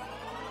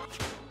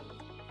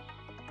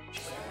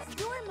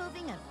 You're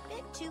moving a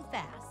bit too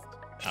fast.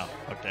 Oh,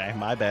 okay.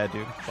 My bad,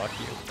 dude. Fuck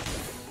you.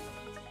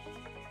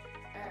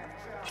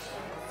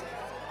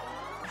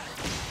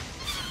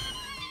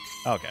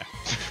 Okay.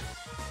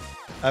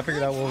 I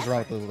figured out what was wrong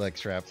with the leg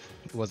strap.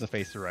 It wasn't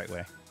faced the right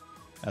way.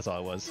 That's all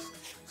it was.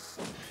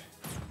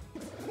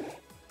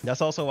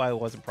 That's also why it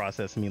wasn't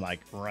processing me like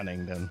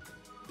running then.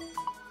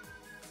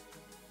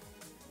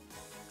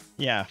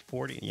 Yeah,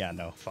 40. Yeah,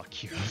 no,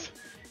 fuck you. I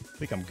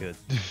think I'm good.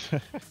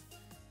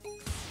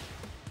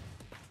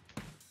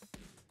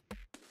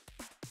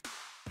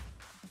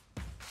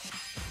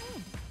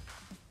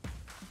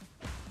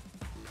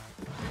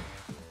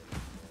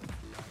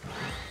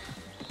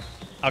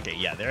 Okay,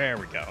 yeah, there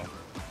we go.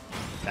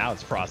 Now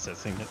it's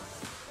processing it.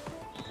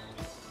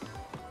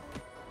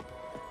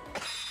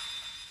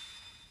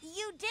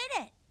 You did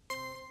it.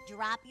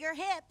 Drop your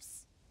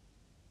hips.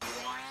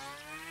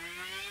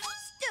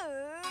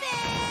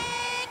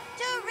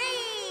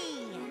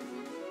 Victory!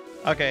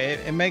 Okay,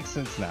 it makes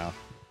sense now.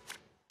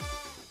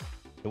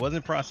 It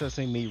wasn't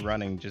processing me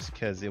running just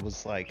because it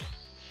was like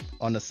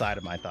on the side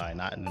of my thigh,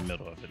 not in the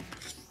middle of it.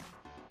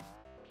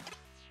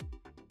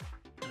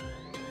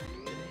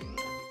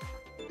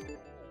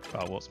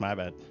 Oh, well, it's my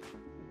bad.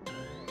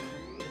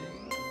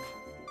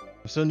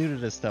 I'm so new to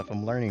this stuff.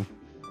 I'm learning.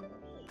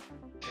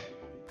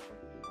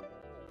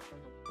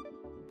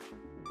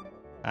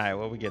 Alright,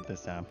 what we get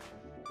this time?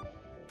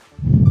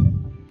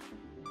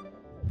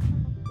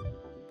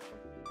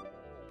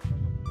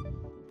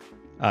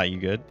 You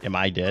good? Am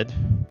I dead?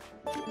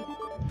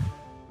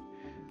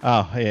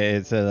 Oh, yeah,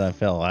 it says I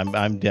fell.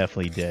 I'm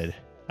definitely dead.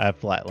 I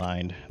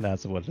flatlined.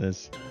 That's what it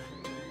is.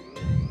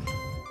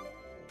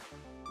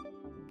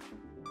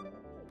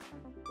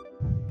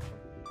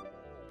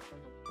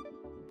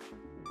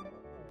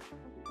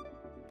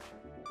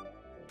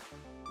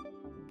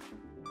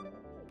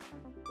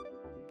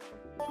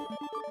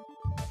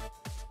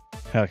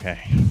 Okay.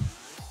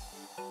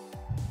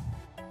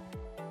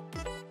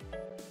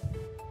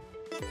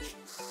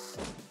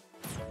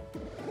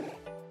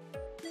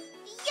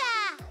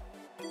 Yeah!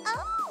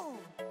 Oh!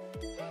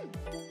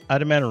 I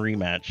demand a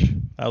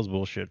rematch. That was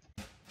bullshit.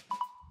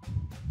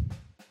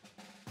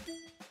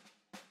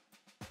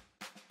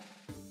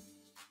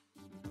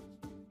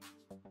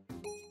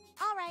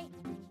 All right.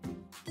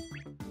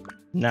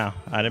 No,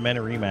 I demand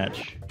a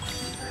rematch.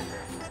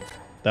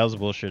 That was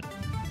bullshit.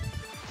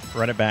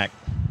 Run it back.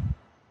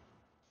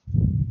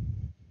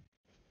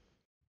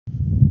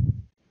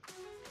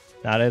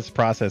 Now that it's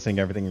processing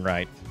everything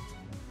right.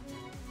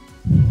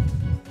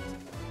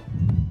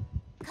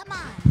 Come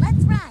on,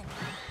 let's run.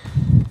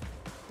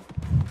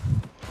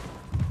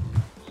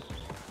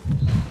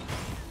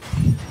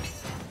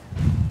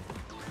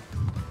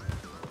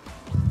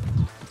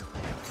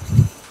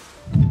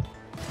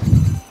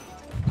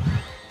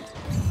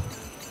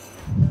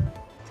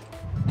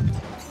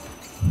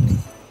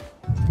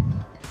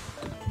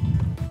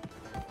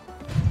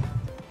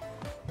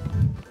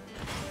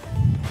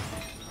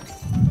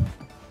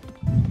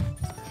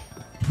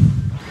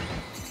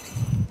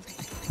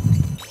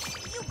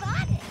 You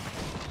got it.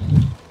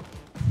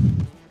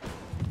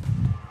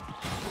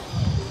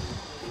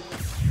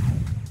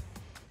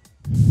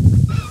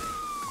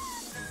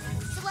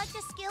 Select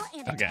a skill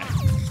and Okay. attack.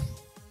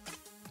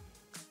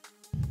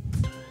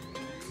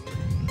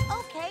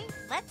 Okay,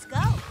 let's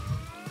go.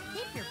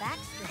 Keep your back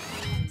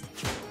straight.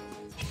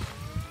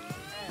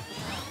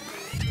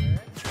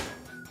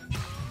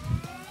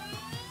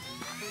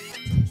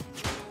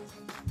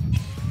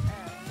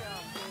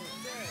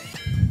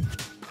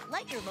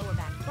 Let your lower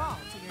back fall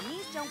so your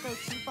knees don't go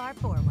too far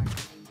forward.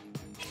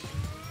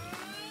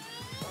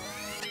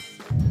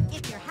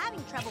 If you're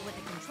having trouble with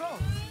the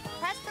controls,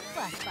 press the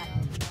plus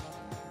button.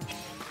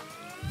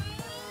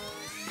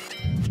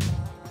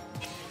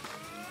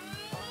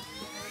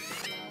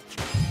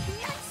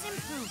 Nice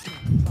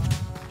improvement.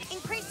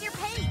 Increase your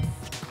pace.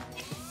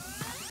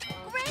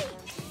 Great.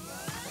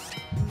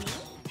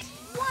 Neat.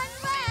 One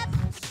left.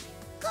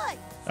 Good.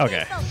 Stay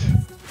Okay.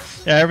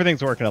 focused. Yeah,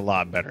 everything's working a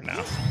lot better now.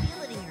 You should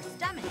feel it in your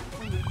stomach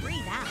when you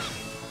breathe out.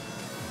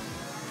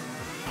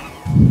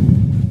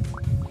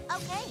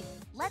 Okay,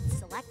 let's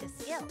select a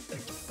skill.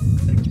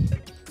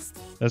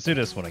 Let's do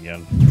this one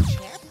again.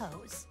 Chair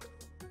pose.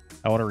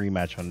 I want a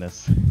rematch on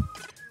this.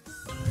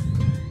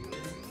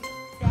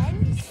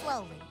 Bend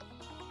slowly.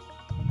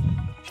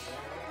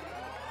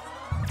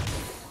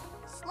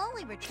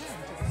 Slowly return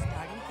to the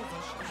starting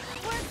position.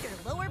 Work your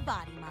lower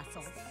body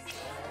muscles.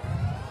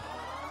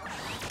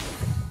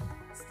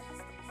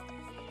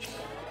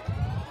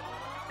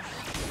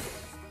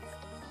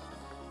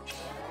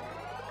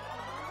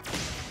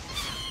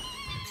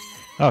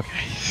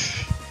 Okay.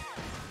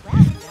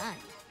 Well done.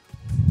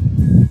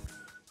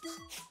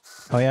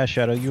 Oh yeah,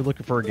 Shadow, you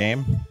looking for a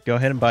game? Go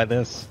ahead and buy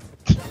this.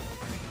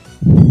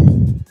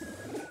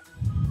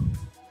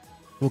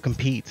 We'll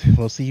compete.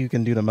 We'll see who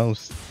can do the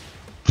most.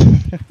 Yeah,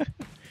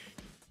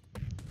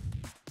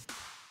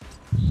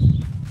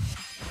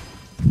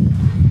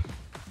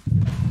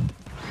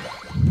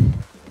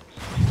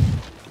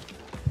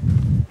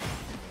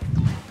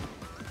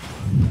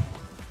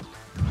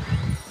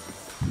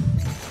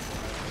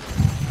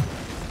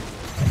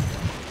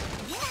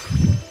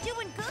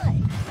 doing good.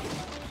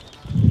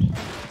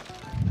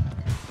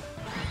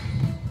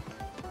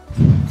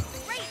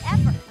 Great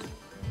effort.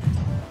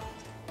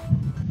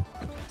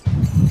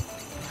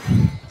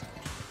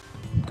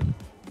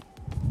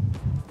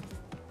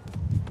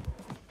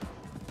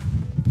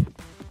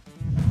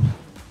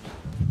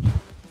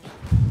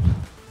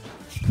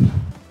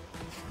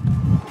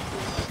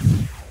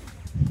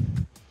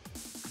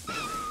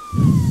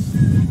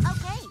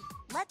 Okay,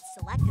 let's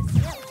select a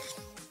skill.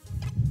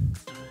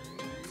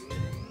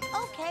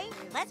 Okay,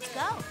 let's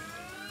go.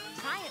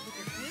 Try it with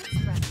your glutes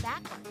thrust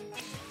backward.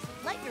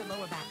 Let your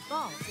lower back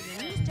fall so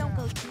your knees don't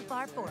go too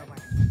far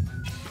forward.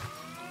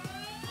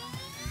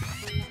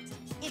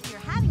 If you're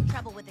having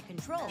trouble with the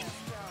controls,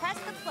 press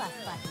the plus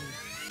button.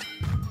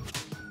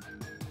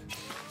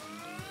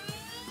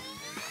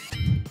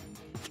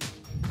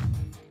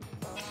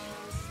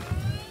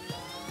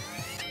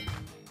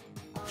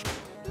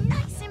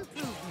 Nice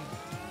improvement.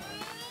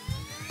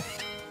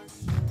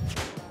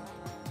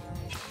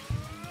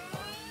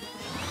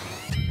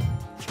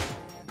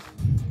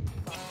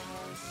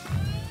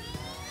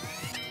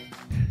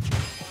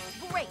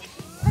 Great.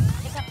 Let's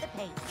pick up the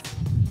pace.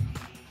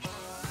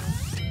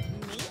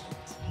 Neat.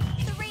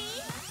 3.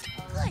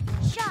 Good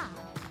job.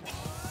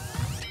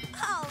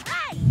 All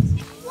right.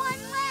 1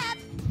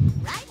 left.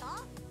 Right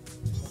off.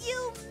 You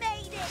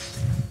made it.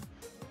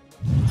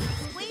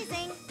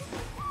 Squeezing.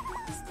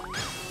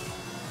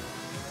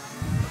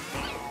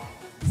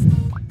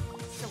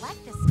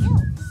 Select a skill.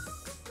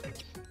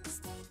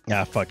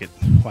 Yeah, fuck it.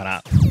 Why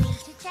not? Knee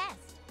to chest.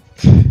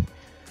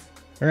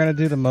 We're gonna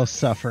do the most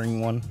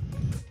suffering one.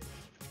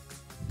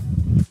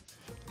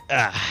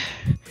 Ah.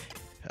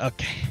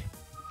 Okay.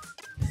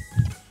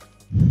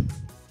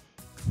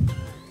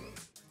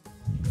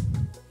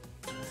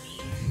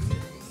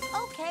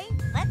 Okay,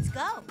 let's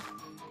go.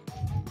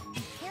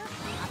 Be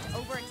careful not to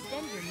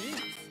overextend your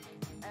knees.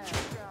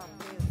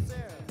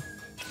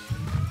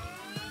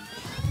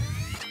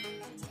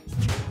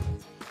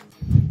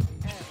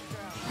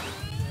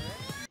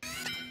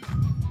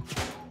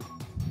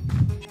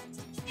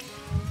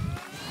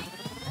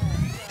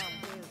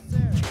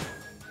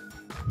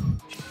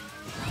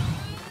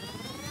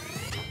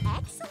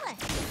 Excellent.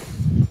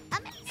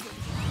 Amazing.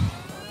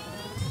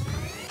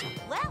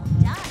 Well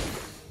done.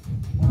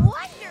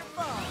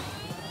 Wonderful.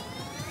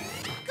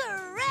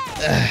 Great.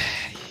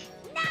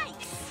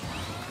 Nice.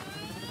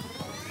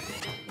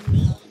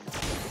 Neat.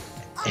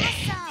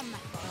 Awesome.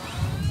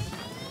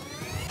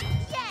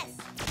 Yes.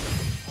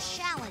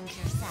 Challenge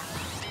yourself.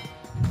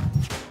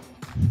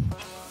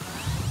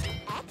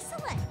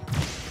 Excellent.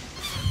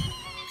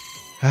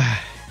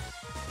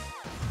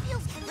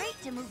 Feels great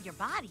to move your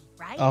body,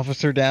 right?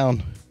 Officer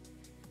down.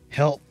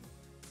 Help.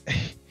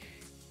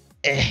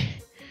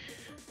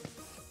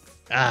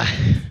 Ah.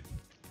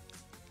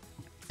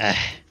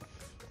 Ah.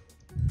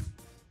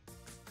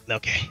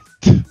 Okay.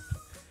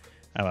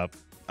 I'm up.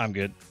 I'm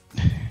good.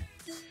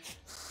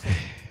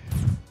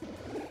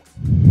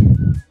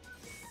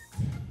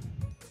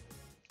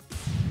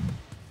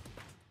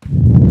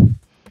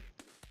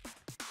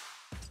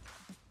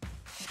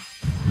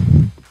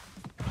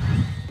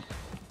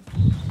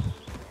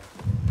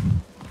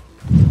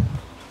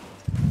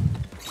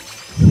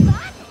 You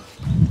got it.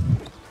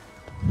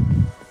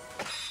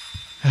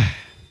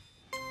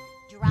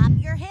 Drop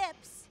your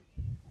hips.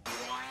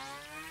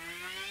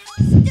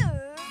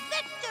 Oyster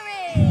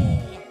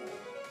victory!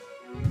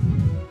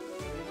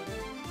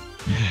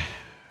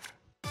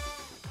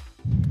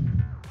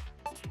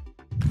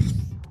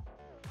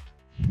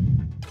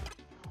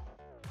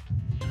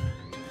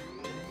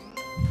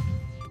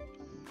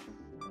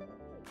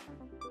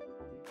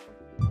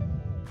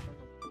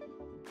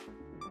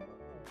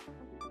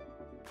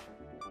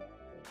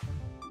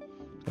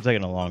 I'm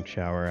taking a long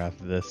shower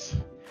after this,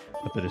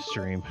 after the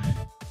stream.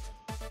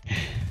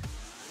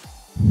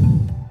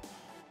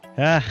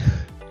 Ah,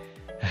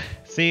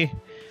 see,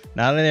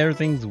 now that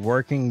everything's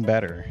working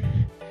better,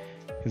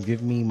 it's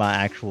giving me my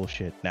actual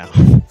shit now.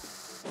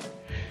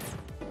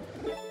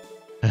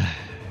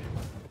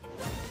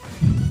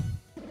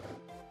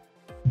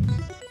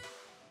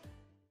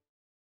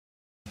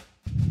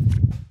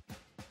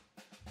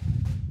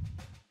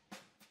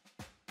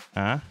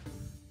 Huh?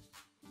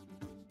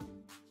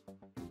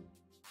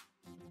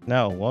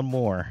 No, one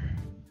more.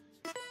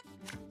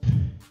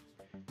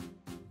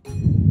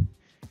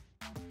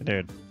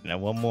 Dude, no,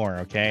 one more,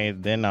 okay?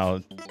 Then I'll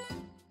do it.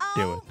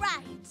 All right.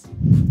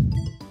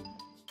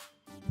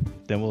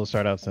 Then we'll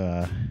start up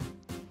some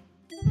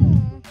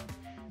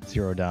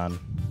Zero Dawn.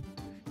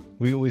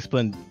 We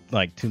spent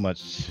like too much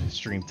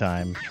stream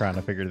time trying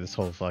to figure this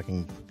whole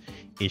fucking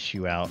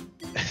issue out.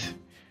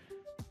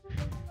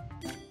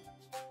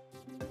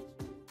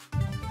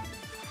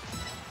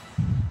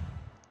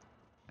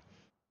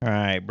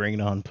 Alright, bring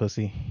it on,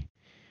 pussy.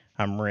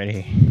 I'm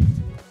ready.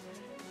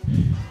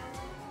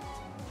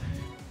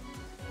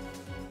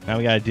 Now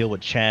we gotta deal with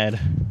Chad.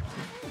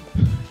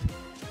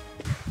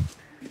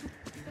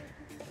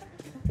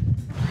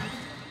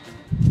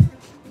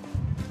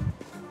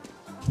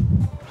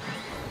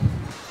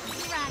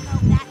 Drago,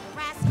 that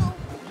rascal.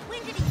 When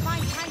did he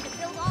find time to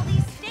build all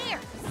these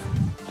stairs?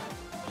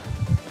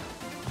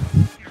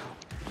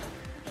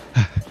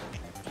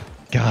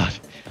 God.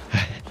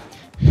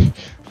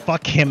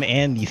 Fuck him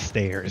and these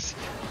stairs.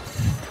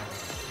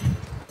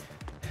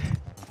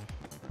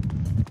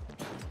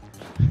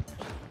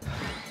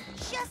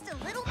 Just a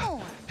little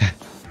more.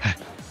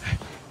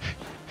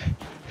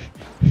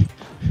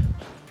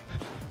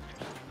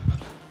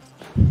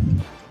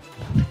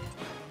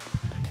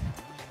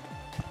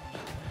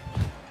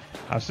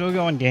 I'm still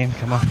going, game.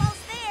 Come on.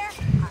 Almost there.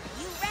 Are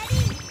you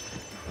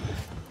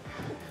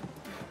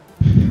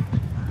ready?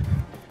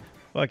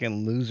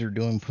 Fucking loser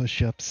doing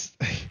push-ups.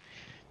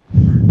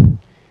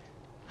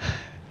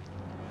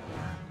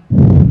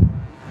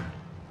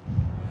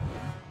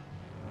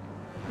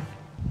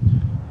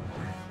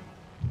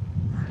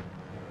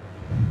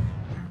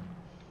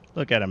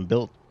 Look at him,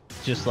 built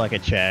just like a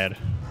Chad.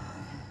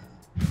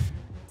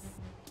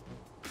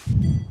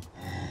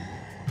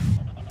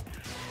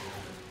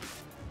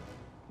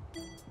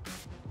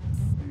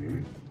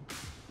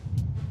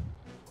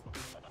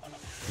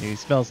 He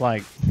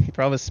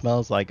probably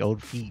smells like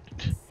old feet.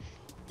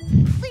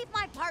 Leave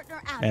my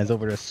partner out. And is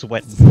over there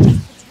sweating.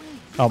 Between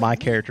Oh, my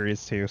character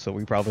is too, so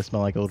we probably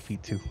smell like old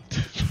feet too.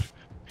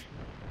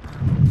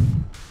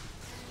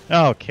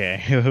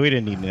 Okay, we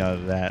didn't need to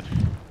know that.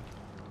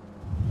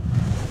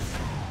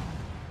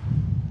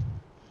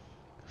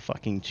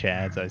 Fucking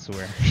Chads, I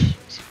swear.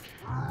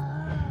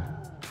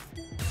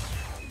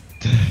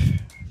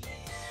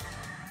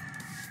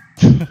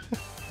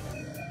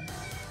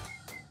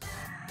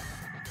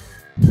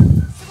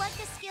 Select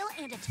a skill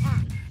and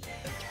attack.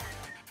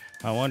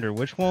 I wonder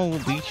which one will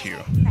beat you.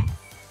 Press.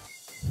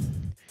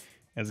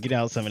 Let's get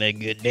out some of that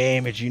good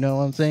damage, you know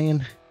what I'm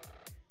saying?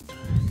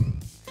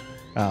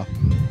 Oh.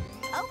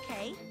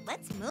 Okay,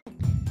 let's move.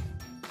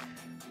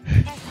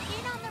 Press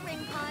in on the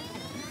ring con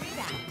and breathe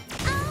out.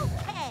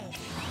 Okay.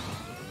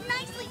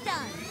 Nicely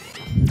done.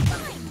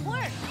 Fine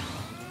work.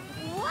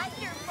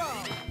 Wonderful.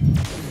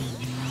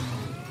 Amazing.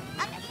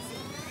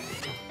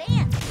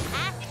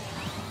 Fantastic.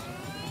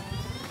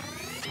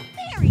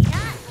 Very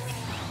nice.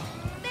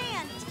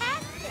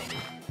 Fantastic.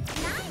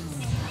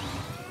 Nice.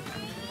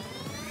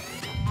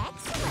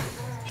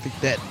 Excellent. Take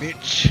that,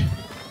 bitch.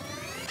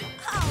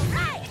 All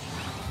right.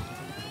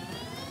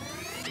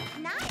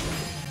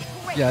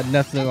 Nice. Great. Got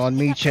nothing on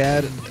me,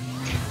 Chad. Good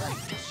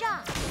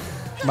job.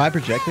 Am I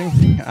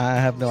projecting? I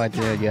have no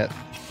idea yet.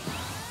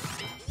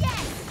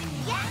 Yes,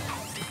 yes.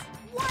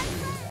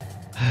 Wonderful.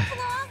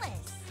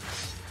 Flawless.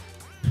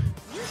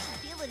 You should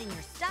feel it in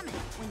your stomach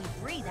when you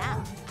breathe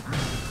out.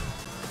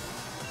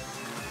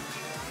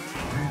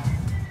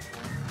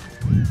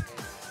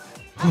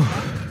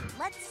 Okay,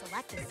 let's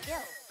select a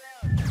skill.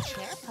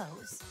 Chair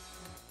pose.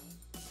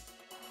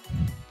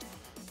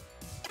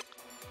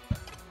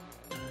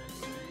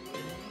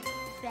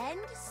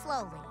 Bend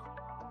slowly.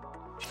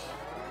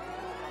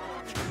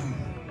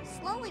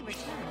 Slowly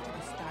return to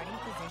the starting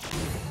position.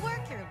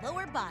 Work your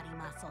lower body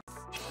muscles.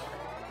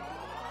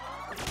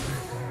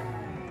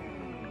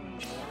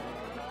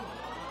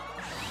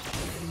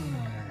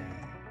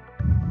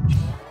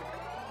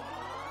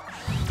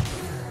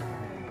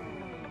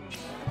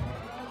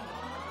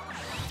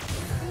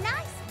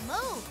 Nice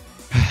move.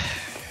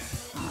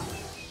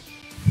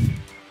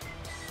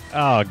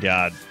 Oh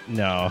God,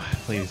 no!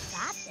 Please,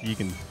 you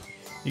can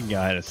go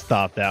ahead and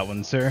stop that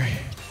one, sir.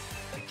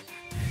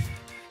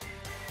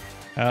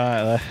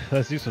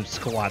 Let's do some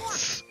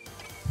squats.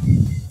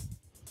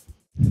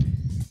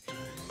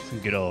 Some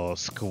good old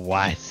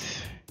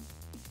squats.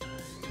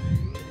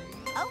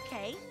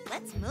 Okay,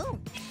 let's move.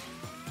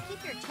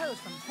 Keep your toes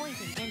from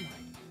pointing inward.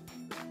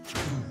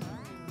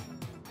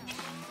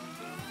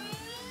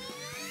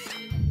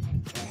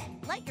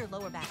 Let your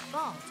lower back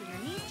fall so your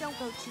knees don't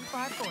go too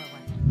far forward.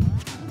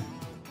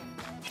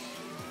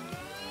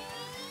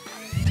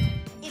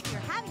 If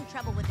you're having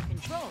trouble with the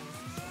controls,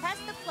 press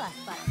the plus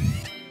button.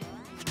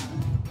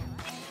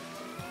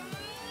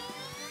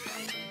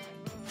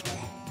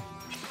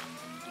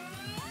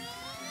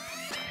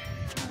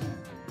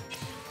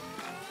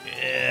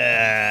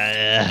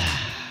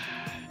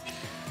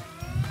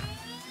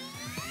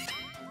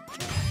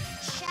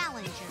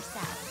 Challenge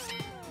yourself.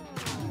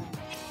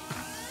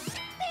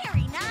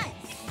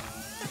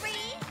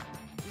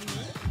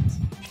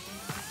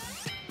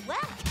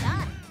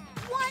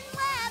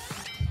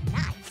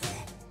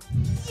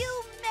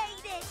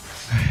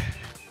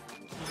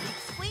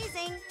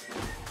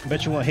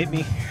 Bet you won't hit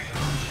me.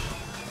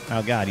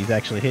 Oh god, he's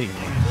actually hitting me.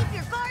 Keep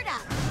your guard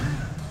up.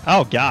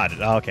 Oh god,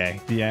 okay.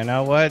 Yeah, you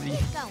know what? Keep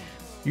going.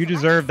 You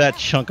deserve that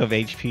chunk of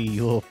HP,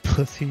 you little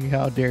pussy.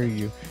 How dare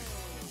you?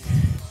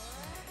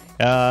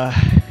 Yeah,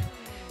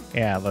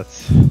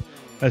 let's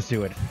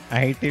do it. I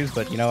hate these,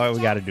 but you know what?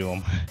 We gotta do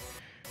them.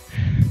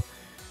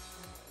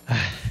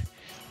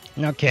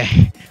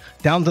 Okay,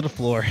 down to the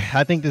floor.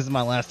 I think this is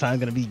my last time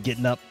gonna be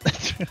getting up.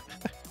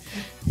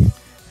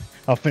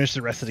 I'll finish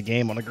the rest of the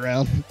game on the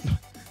ground.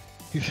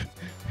 Okay,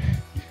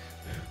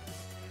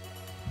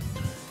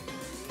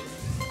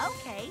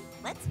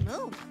 let's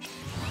move.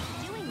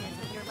 Doing this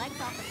with your legs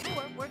off the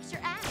floor works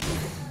your ass.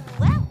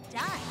 Well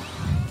done.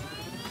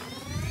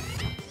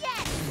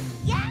 Yes,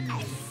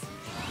 yes.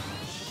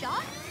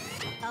 Shot.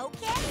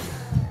 Okay.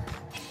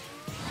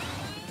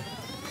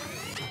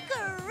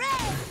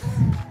 Great.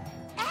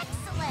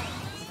 Excellent.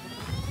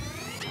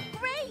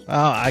 Great.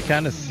 Oh, I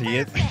kind of see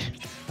it.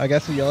 I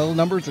guess the yellow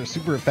numbers are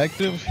super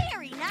effective.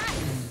 Very nice.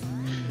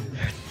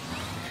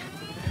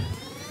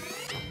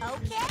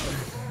 Okay.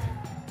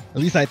 At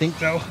least I think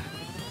so.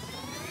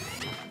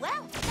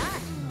 Well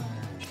done.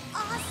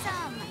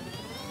 Awesome.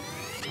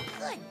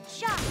 Good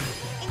job.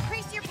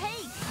 Increase your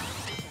pace.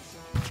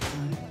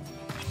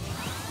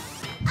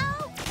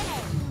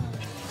 Okay.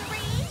 3.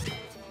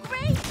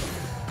 Great.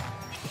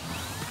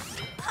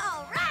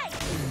 All right.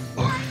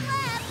 1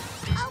 left.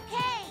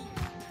 Okay.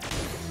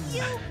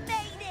 You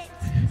made it.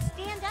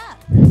 Stand up.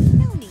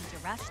 No need to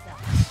rush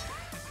though.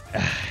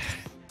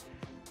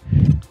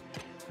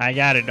 I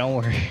got it, don't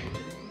worry.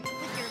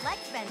 With your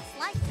legs bent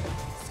slightly,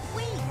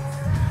 squeeze.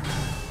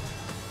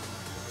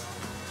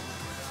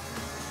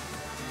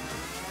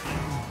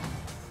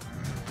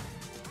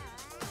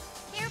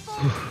 Careful,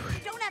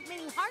 you don't have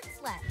many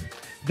hearts left.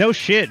 No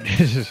shit.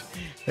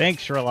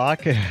 Thanks,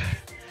 Sherlock.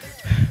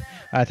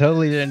 I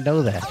totally didn't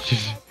know that.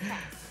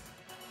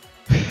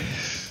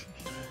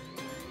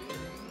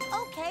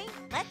 Okay,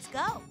 let's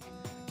go.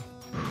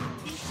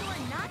 Be sure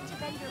not to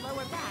bend your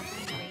lower back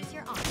when you raise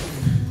your arm.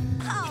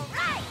 All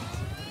right.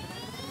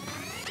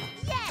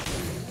 Yes,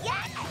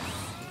 yes.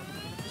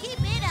 Keep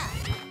it up.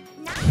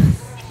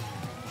 Nice.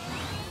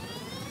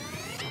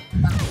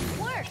 Fine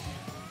work.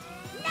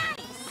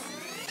 Nice.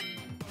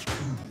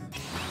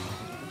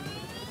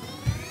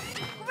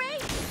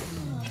 Great.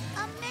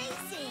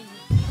 Amazing.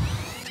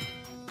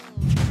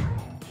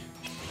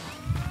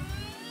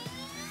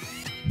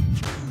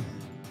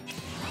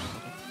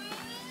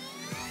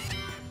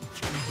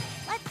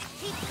 Let's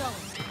keep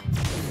going.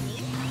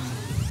 8.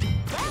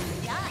 Well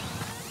done.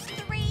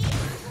 3.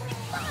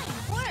 Fine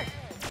work.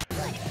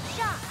 Good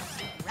shot.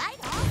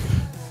 Right on.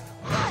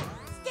 Good.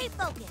 Stay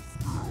focused.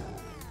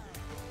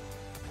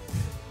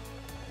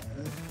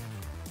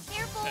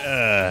 Careful. You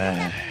don't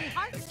have any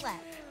hearts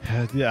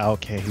left. Yeah,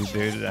 okay,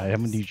 dude. I'm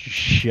gonna need you to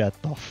shut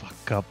the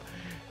fuck up.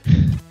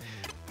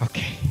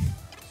 Okay.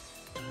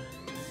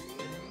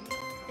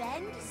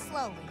 Bend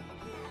slowly.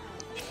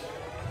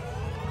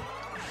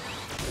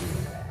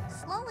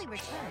 Slowly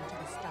return to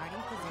the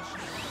starting position.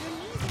 Your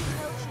knees and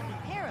toes should be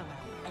parallel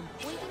and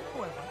pointing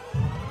forward.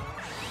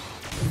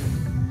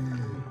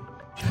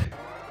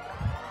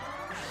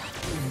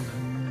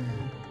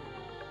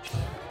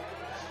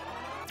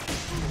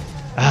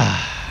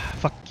 Ah,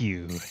 fuck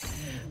you.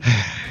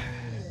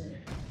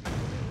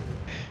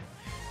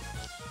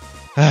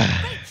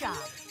 Great job.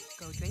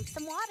 Go drink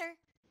some water.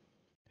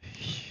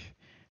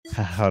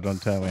 Oh,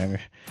 don't tell me.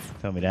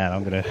 Tell me that.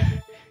 I'm gonna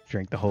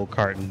drink the whole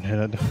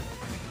carton.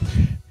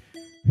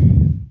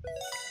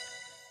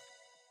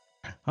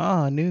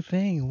 Oh, new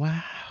thing.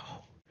 Wow.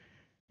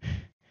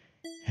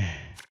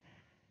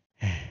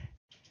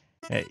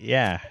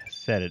 Yeah,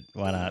 said it.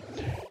 Why not?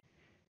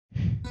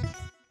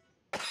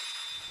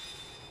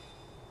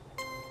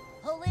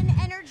 Pull in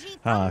energy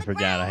from Oh, I the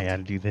forgot I ground.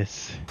 gotta do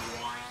this.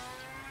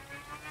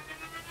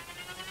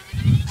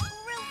 Victory!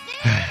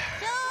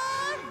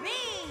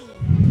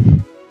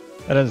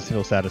 That doesn't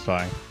feel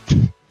satisfying.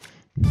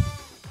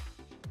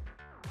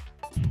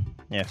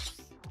 Yes.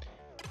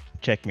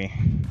 Check me.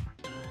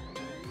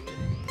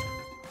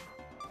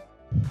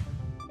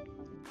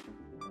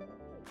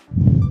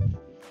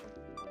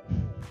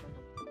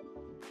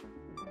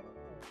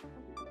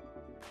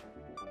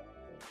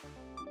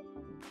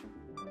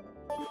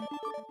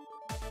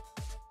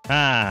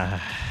 Ah.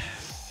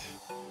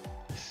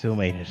 Still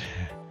made it.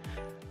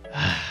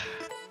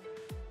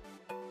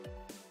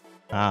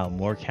 Ah,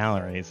 more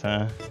calories,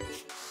 huh?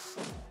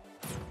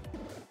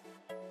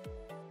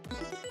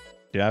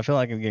 Dude, I feel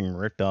like I'm getting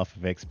ripped off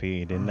of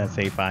XP. Didn't that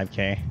say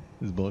 5K?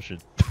 This is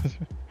bullshit.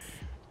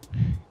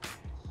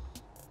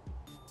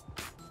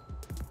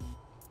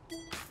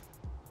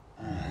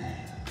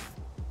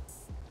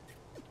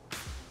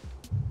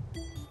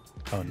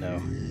 Oh no.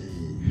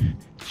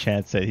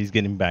 Chad said he's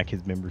getting back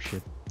his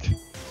membership.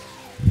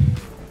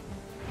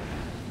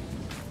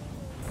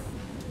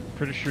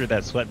 Pretty sure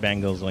that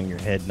sweatband goes on your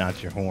head,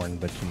 not your horn,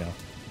 but you know.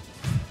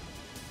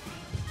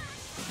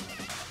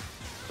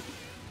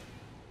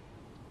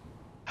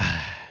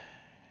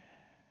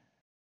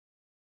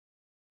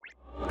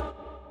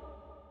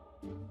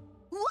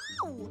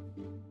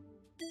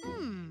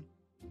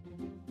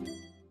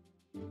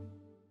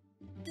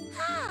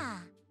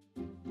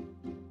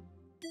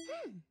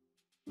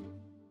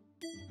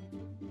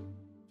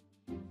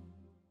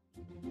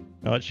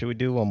 What should we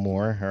do? One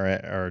more,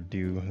 or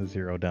do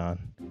Zero Dawn?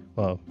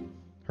 Well,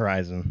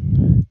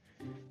 Horizon.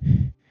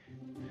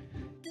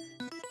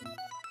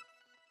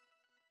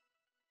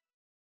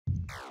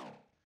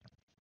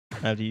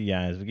 Up to you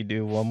guys. We can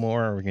do one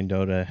more, or we can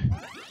go to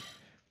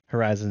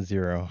Horizon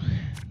Zero.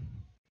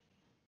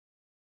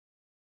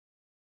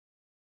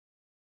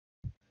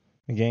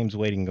 The game's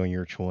waiting on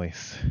your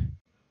choice.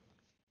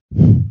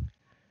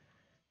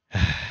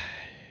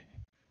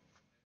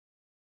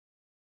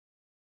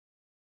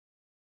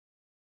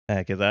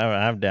 Because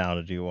I'm down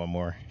to do one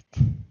more.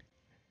 You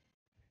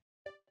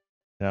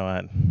know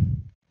what?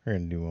 We're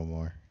going to do one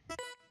more.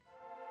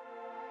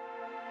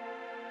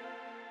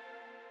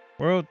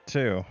 World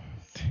 2.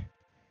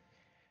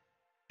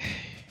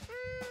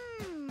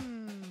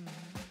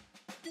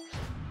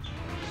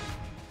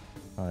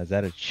 Is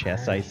that a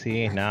chest I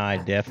see? Nah, I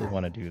definitely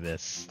want to do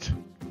this.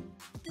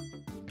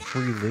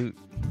 Free loot.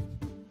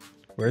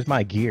 Where's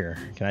my gear?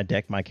 Can I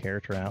deck my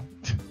character out?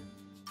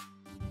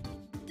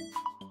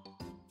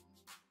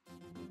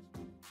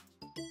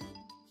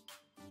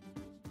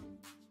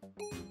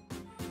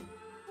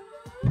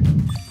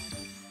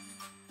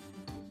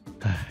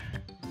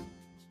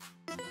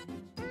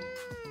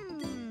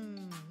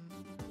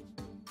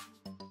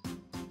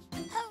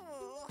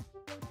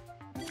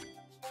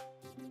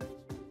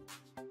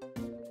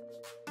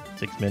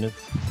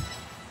 Minutes.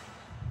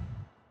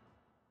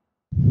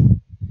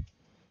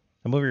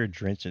 I'm over here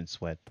drenched in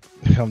sweat.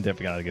 I'm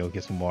definitely gotta go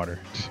get some water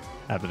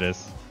after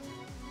this.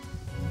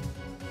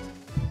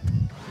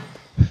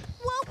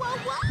 Whoa, whoa,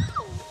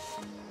 whoa!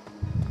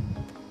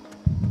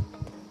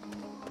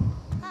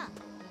 Huh.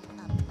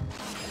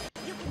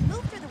 You can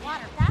move through the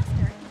water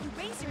faster if you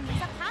raise your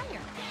knees up higher.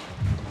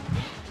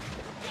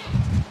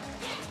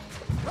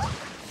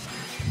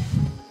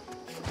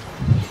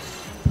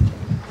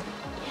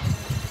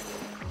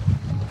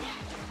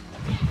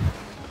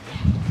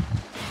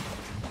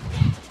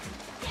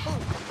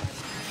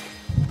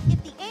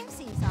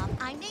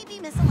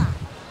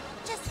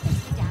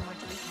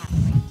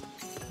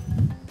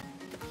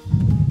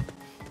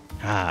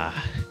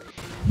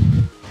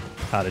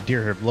 The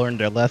deer have learned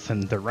their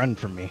lesson to run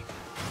from me.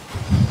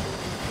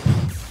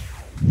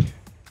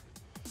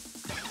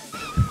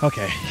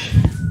 Okay.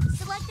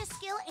 Select a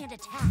skill and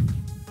attack.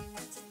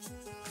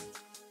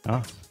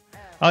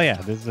 Oh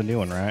yeah, this is a new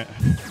one, right?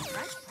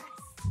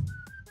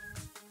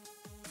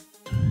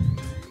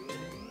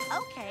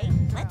 Okay,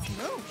 let's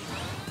move.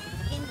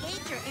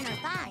 Engage your inner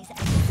thighs as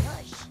you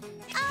push.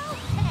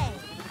 Okay.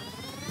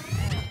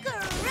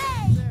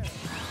 Great.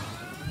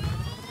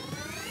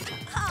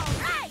 All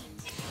right.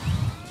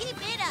 Keep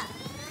it up.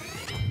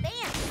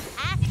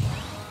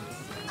 Fantastic.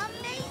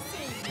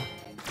 Amazing.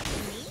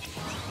 Neat.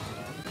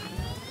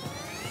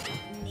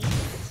 Neat.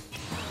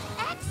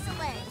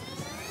 Excellent.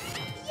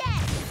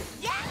 Yes.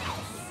 Yes.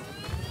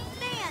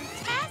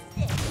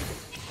 Fantastic.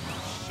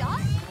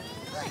 Sharp.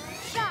 Good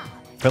job.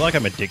 I feel like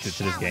I'm addicted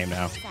to this game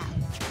now. Okay.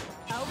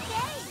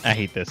 I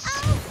hate this.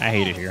 I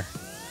hate it here.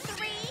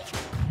 3.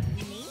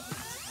 Neat.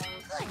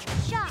 Good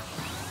job.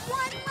 1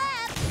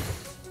 left.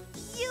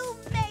 You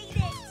made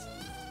it.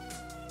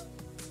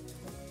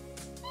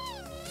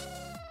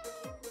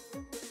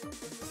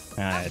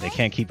 They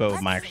can't keep up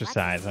with my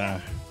exercise, huh?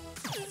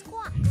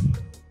 Squat.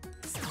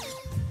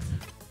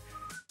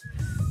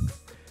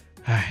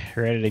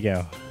 Ready to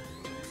go.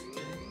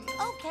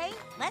 Okay,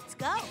 let's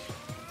go.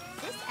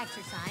 This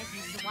exercise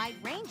uses a wide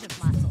range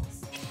of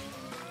muscles.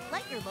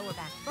 Let your lower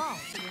back fall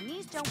so your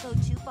knees don't go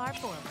too far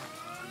forward.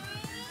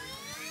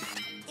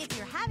 If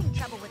you're having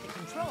trouble with the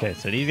control, Okay,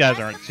 so these guys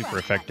press aren't the super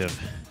plus effective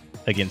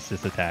against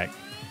this attack.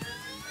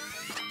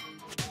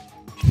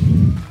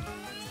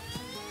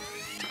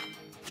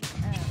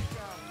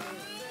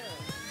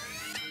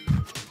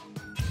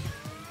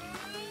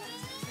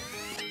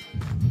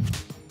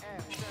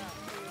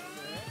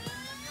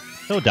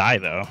 He'll die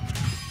though.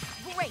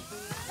 Great.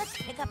 Let's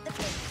pick up the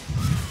pace.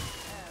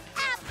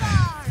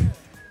 Ab-bar!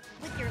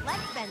 With your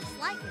legs bent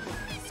slightly,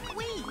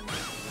 squeeze.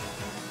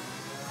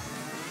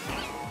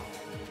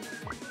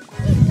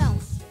 Keep going.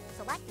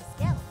 Select the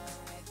skill.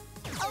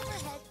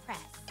 Overhead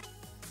press.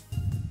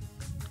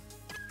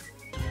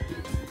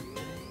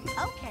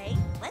 Okay,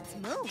 let's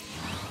move.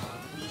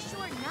 Be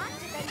sure not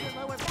to bend your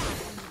lower back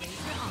when you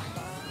raise your arms.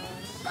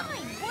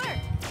 Fine work.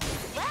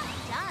 Well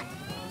done.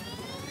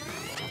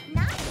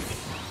 Nice.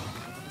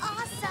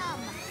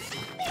 Awesome!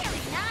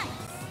 Very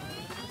nice!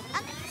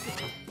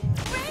 Amazing!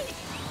 Great!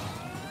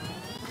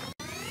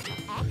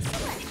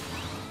 Excellent!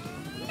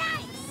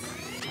 Nice!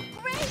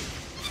 Great!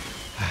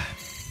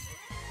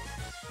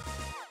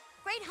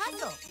 Great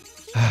hustle!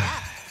 Keep it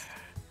up!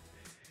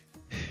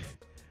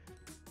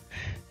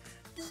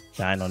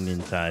 Dying on the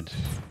inside.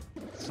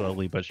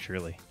 Slowly but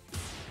surely.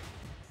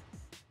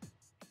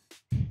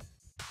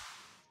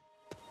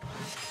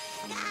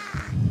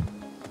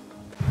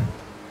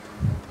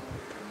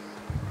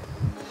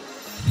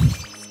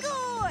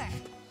 Score!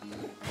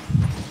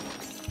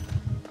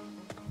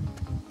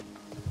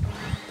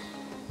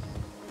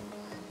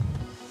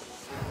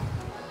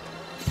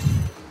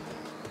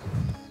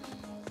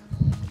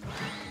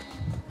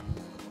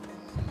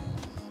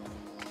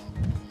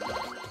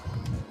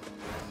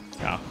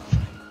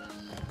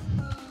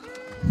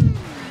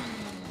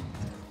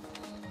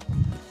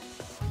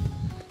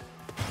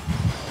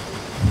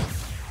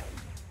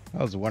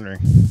 I was wondering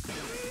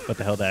what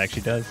the hell that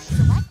actually does.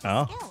 Select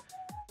Oh. skill.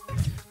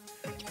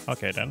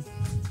 Okay, then.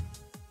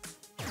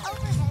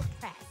 Overhead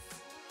press.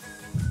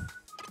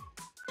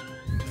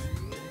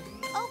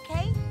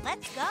 Okay,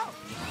 let's go.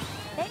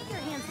 Bend your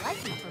hands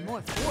lightly for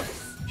more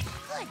force.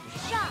 Good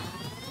shot.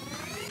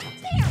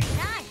 Very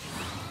nice.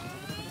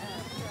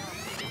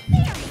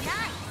 Very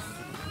nice.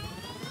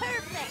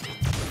 Perfect.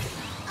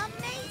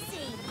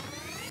 Amazing.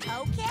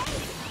 Okay.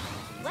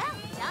 Well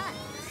done.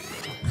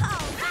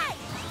 All right.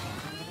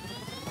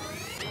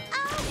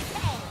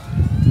 Okay.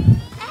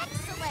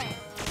 Excellent.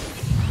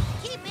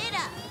 Keep it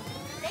up.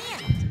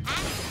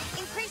 Fantastic.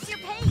 Increase your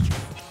pace.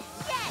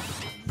 Yes.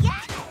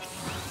 Yes.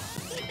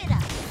 Keep it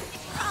up.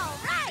 All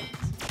right.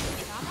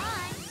 Come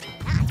on.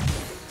 Nice.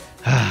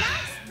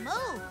 Nice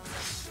move.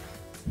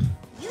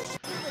 You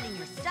should feel it in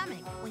your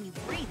stomach when you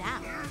breathe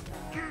out.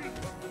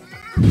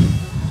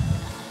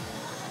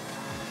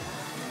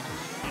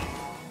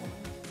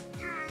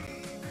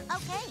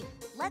 Okay,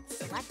 let's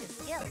select a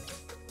skill.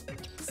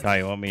 Oh,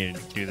 you want me to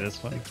do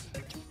this one?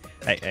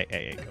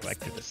 Hey, go back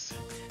to this.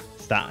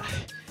 Stop.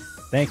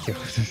 Thank you.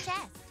 Chest.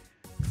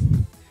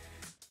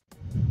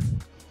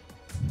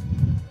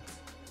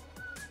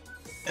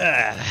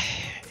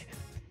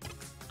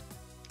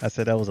 I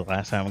said that was the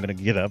last time I'm gonna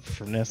get up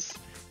from this,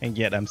 and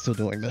yet I'm still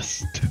doing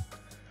this.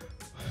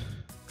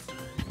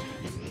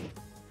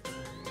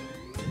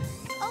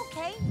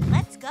 Okay,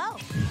 let's go.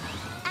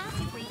 As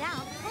you breathe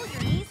out, pull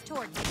your knees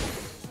toward you.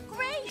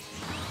 Great!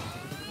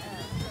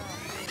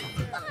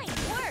 Fine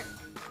work!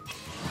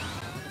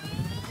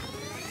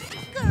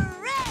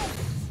 Great!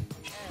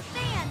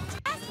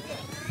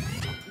 Fantastic!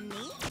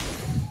 Neat!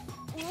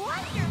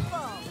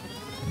 Wonderful!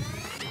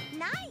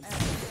 Nice!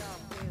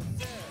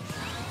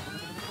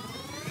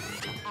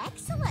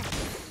 Excellent!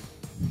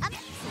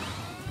 Amazing!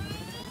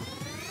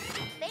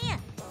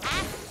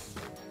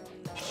 Fantastic!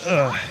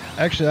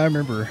 Actually, I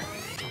remember.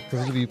 For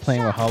those of you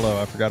playing with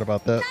Hollow, I forgot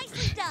about that.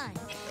 Nicely done.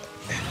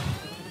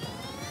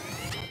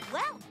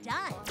 Well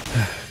done.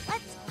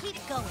 Let's keep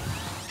going.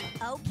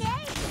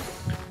 Okay.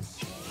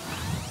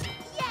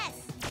 Yes.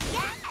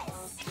 Yes.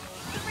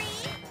 3.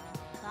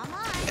 Come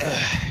on.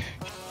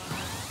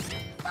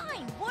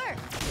 Fine work.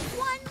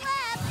 1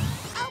 left.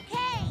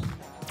 Okay.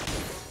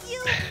 You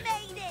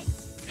made it.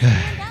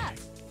 Stand up.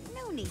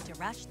 No need to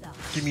rush though.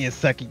 Give me a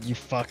second, you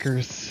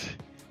fuckers.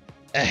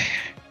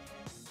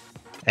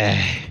 Keep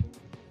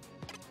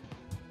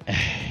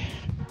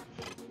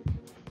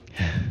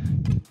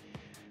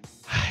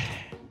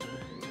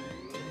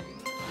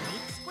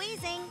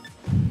squeezing.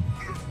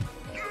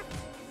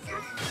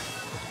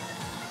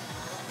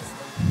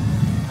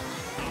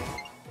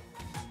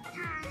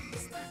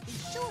 Be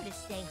sure to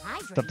stay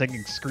hydrated. Stop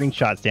taking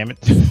screenshots, damn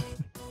it.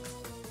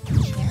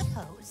 Chair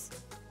pose.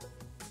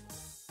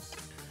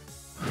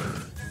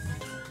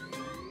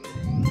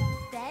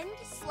 Bend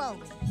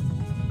slowly.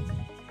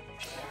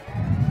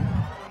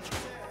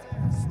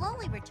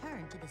 Slowly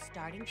return to the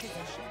starting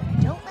position.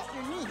 Don't let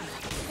your knees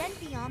extend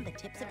beyond the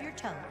tips of your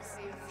toes.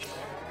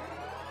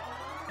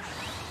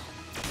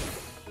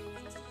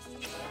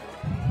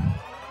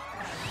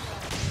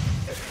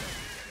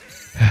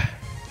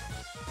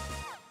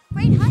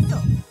 Great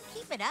hustle.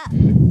 Keep it up.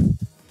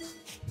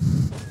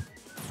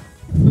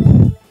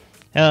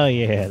 Hell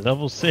yeah,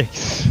 level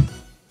 6.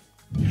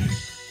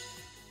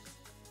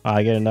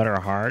 I get another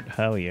heart.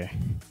 Hell yeah.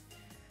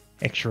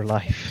 Extra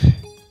life.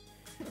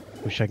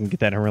 Wish I can get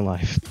that in real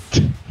life.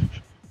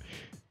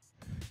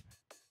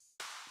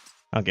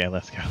 Okay,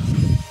 let's go.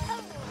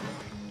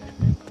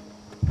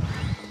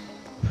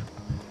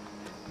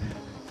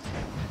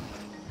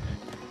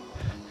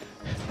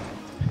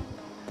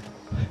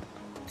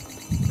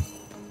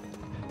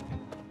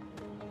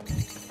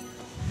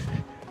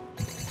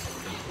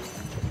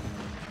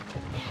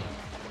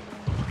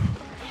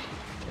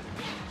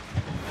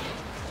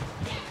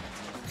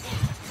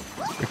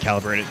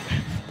 Recalibrated.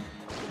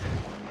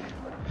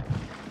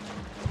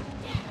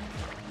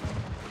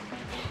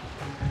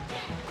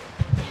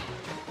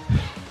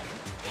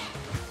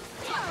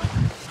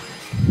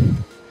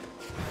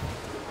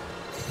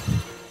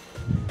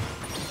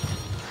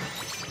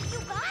 You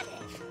got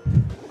it.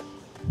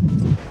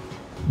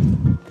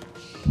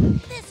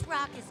 This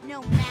rock is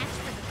no match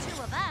for the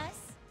 2 of us.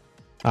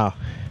 Oh.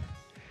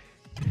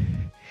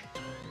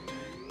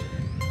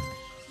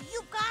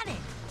 You got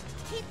it.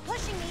 Keep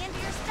pushing me into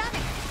your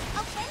stomach.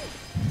 Okay.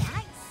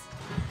 Nice.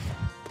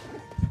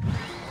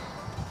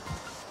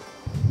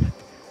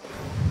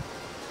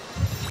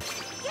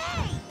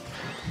 Yay!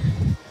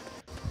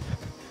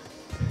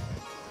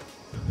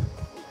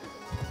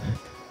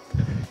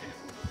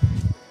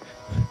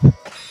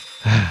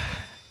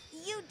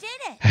 You did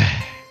it.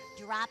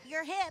 Drop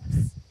your hips.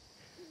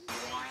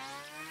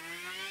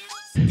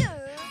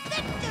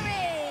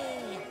 Victory!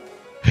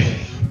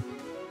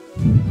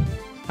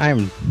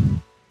 I'm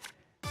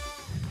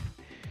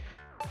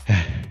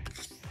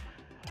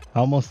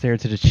almost there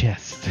to the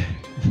chest.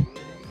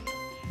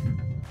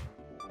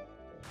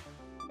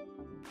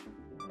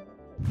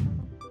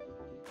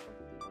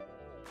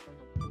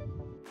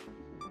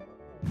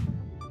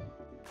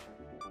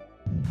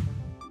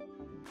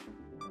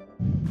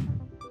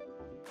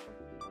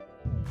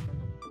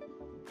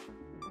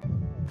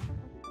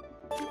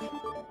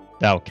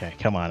 Okay,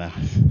 come on now.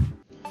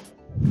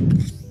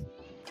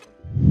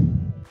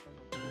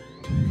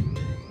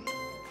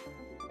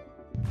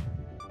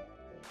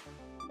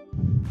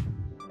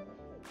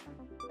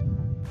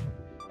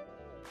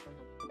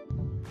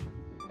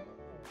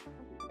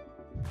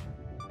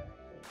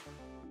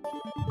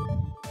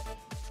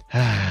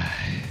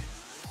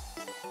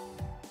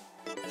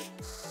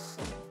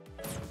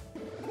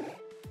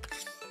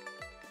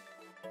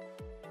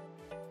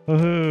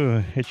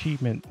 Woohoo!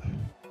 Achievement.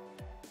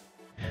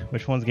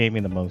 Which ones gave me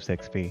the most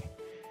XP?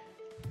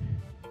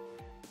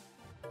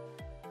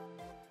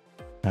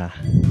 Ah,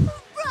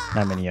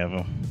 not many of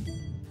them.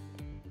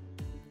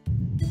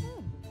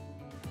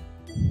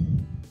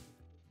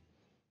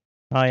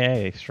 Oh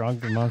yay,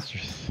 stronger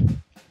monsters.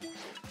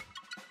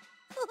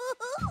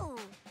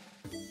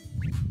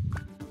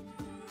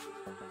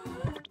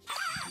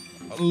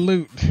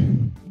 Loot.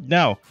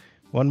 No,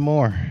 one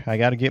more. I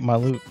gotta get my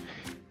loot.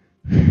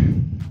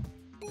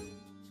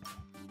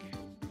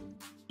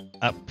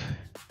 Up.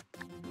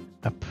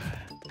 Up.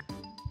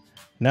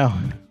 No.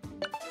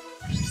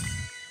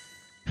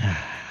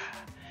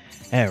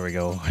 There we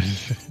go.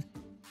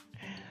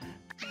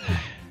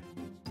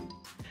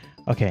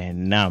 Okay,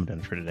 now I'm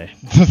done for today.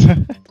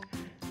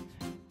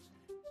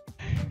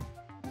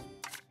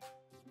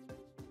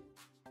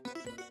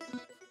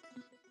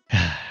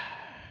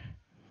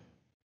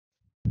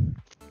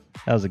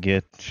 That was a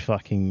good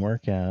fucking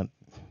workout.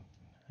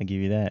 I give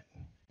you that.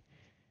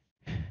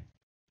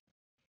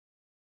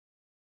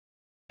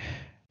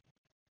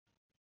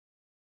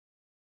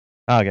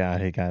 Oh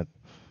god, it got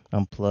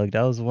unplugged.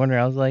 I was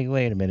wondering, I was like,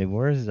 wait a minute,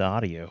 where's the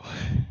audio?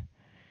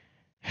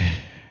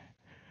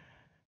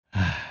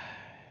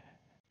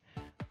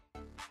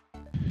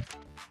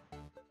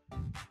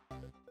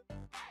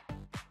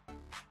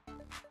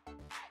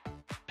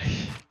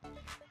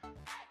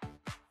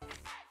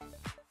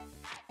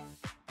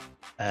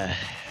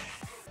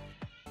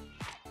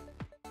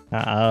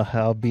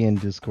 I'll be in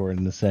Discord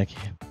in a second.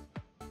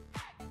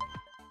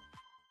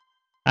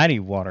 I need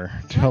water.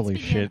 Holy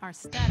Let's begin shit. our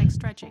static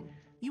stretching.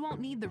 You won't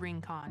need the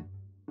ring con.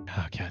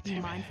 Oh god Be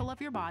damn mindful of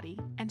your body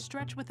and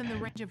stretch within the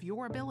range of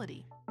your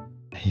ability.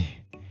 it.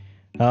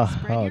 Oh,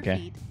 Spread your okay.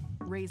 feet,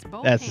 raise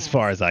both That's hands, as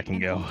far as I can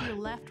and go. hold your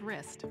left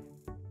wrist.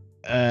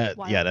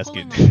 While Yeah, that's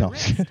good. pulling on your No.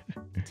 wrist,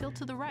 tilt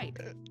to the right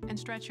and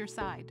stretch your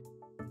side.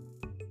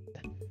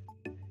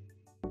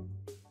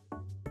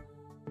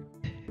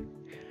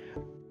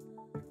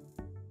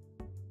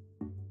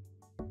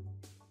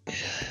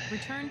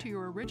 Return to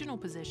your original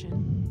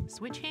position,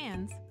 switch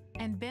hands,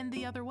 and bend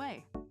the other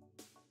way.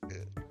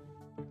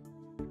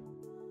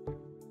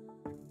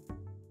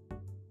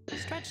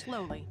 Stretch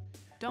slowly.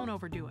 Don't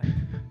overdo it.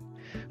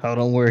 Oh,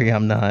 don't worry,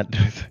 I'm not.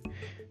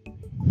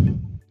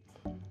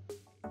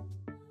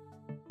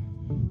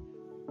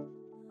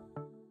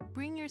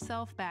 Bring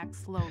yourself back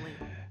slowly.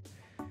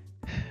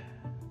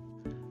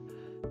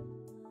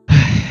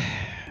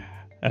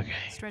 Okay.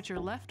 Stretch your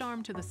left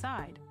arm to the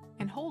side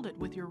and hold it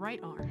with your right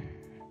arm.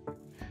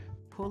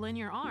 Pull in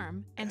your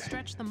arm and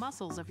stretch the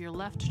muscles of your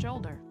left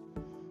shoulder.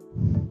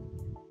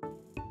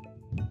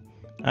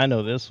 I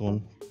know this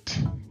one.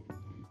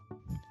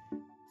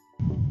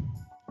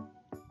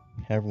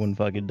 Everyone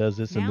fucking does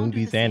this in Now do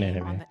movies the and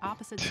same on anime. the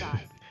opposite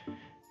side.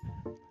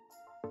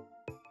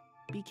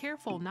 Be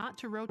careful not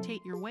to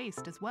rotate your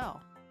waist as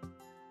well.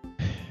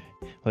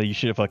 Well, you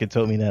should have fucking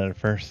told me that at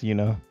first, you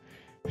know?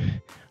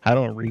 I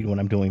don't read when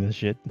I'm doing this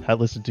shit. I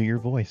listen to your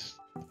voice.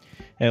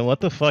 And what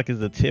the fuck is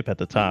the tip at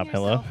the top? Bring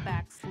Hello? yourself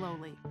back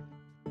slowly.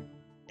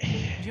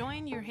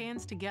 Join your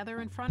hands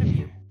together in front of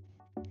you.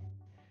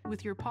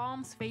 With your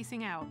palms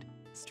facing out,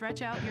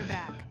 stretch out your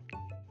back.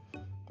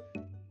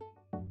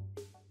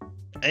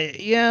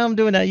 Yeah, I'm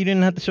doing that. You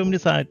didn't have to show me the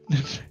side.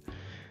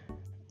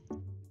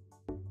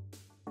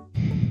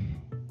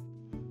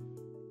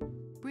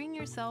 Bring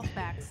yourself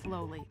back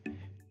slowly.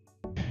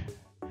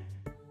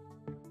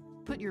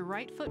 Put your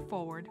right foot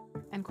forward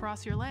and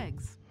cross your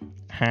legs.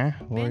 Huh?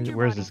 Bend your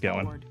Where's body this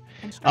going? forward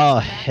and stretch Oh,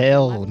 the back of your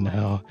hell left leg.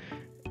 no.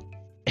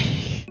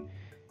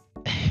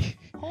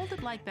 Hold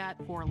it like that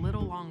for a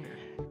little longer.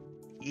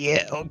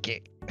 Yeah,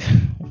 okay.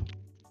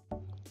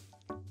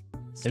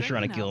 They're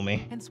trying to Straighten kill up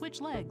me. and switch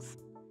legs.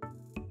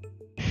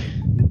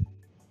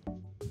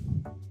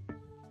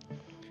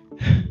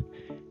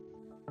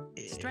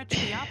 Stretch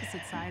the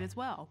opposite side as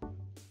well.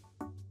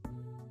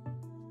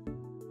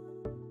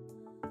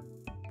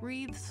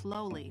 Breathe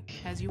slowly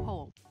as you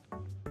hold.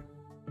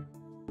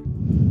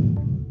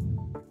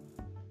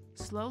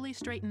 Slowly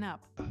straighten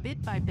up,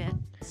 bit by bit,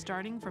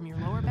 starting from your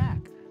lower back.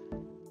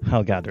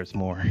 Oh god, there's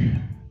more.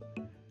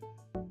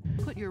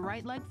 Put your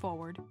right leg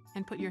forward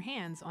and put your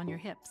hands on your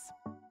hips.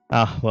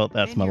 Ah, well,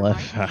 that's Bend my your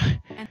left. right knee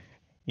and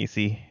You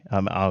see?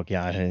 Oh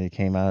god, it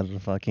came out of the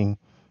fucking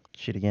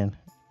shit again.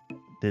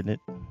 Didn't it?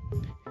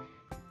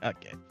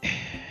 Okay.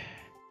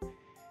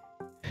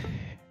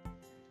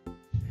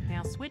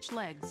 now switch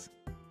legs.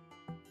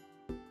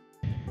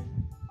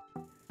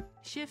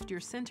 Shift your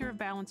center of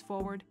balance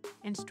forward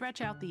and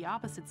stretch out the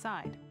opposite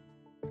side.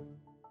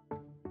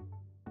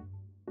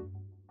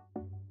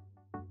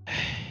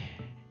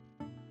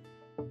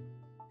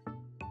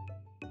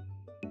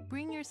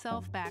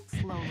 yourself back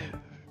slowly.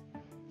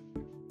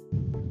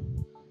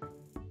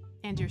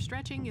 And your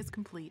stretching is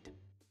complete.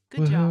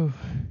 Good job.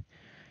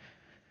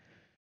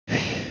 You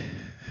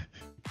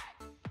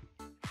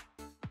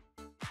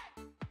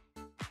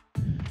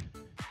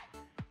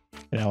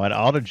know what?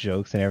 All the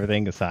jokes and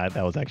everything aside,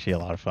 that was actually a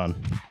lot of fun.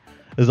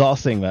 It was all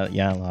saying that,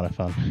 yeah, a lot of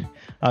fun.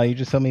 Oh, you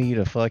just told me to eat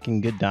a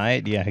fucking good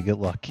diet? Yeah, good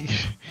luck.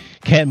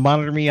 Can't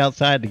monitor me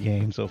outside the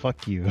game, so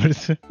fuck you.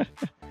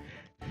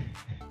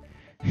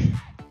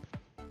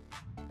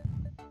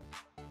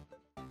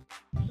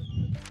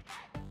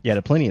 Yeah,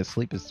 the plenty of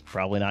sleep is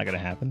probably not going to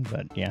happen,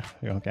 but yeah,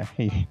 okay.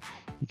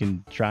 You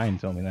can try and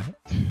tell me that.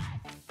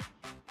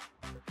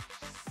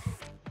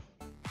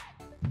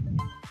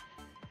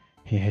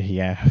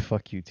 Yeah,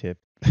 fuck you, Tip.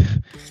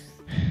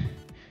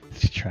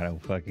 Just try to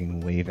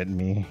fucking wave at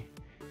me.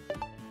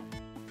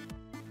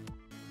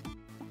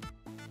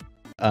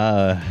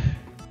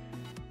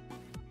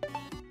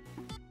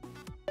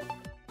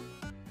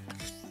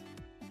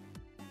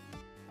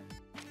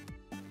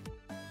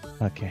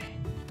 Okay.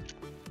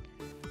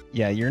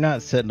 Yeah, you're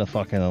not setting a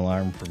fucking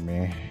alarm for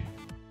me.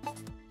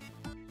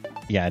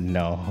 Yeah,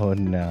 no.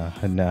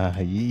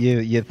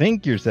 You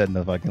think you're setting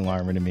a fucking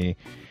alarm to me.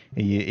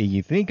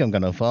 You think I'm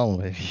gonna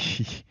follow it.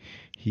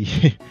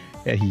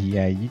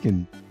 Yeah, you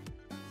can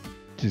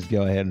just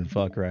go ahead and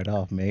fuck right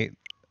off, mate.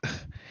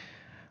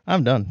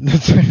 I'm done.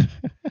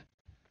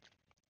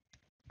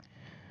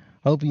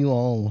 Hope you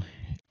all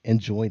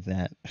enjoyed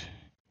that.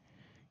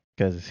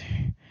 Because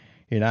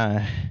you're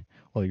not...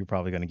 Well, you're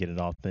probably going to get it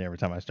off every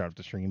time I start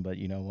the stream, but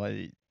you know what?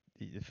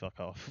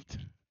 Fuck off.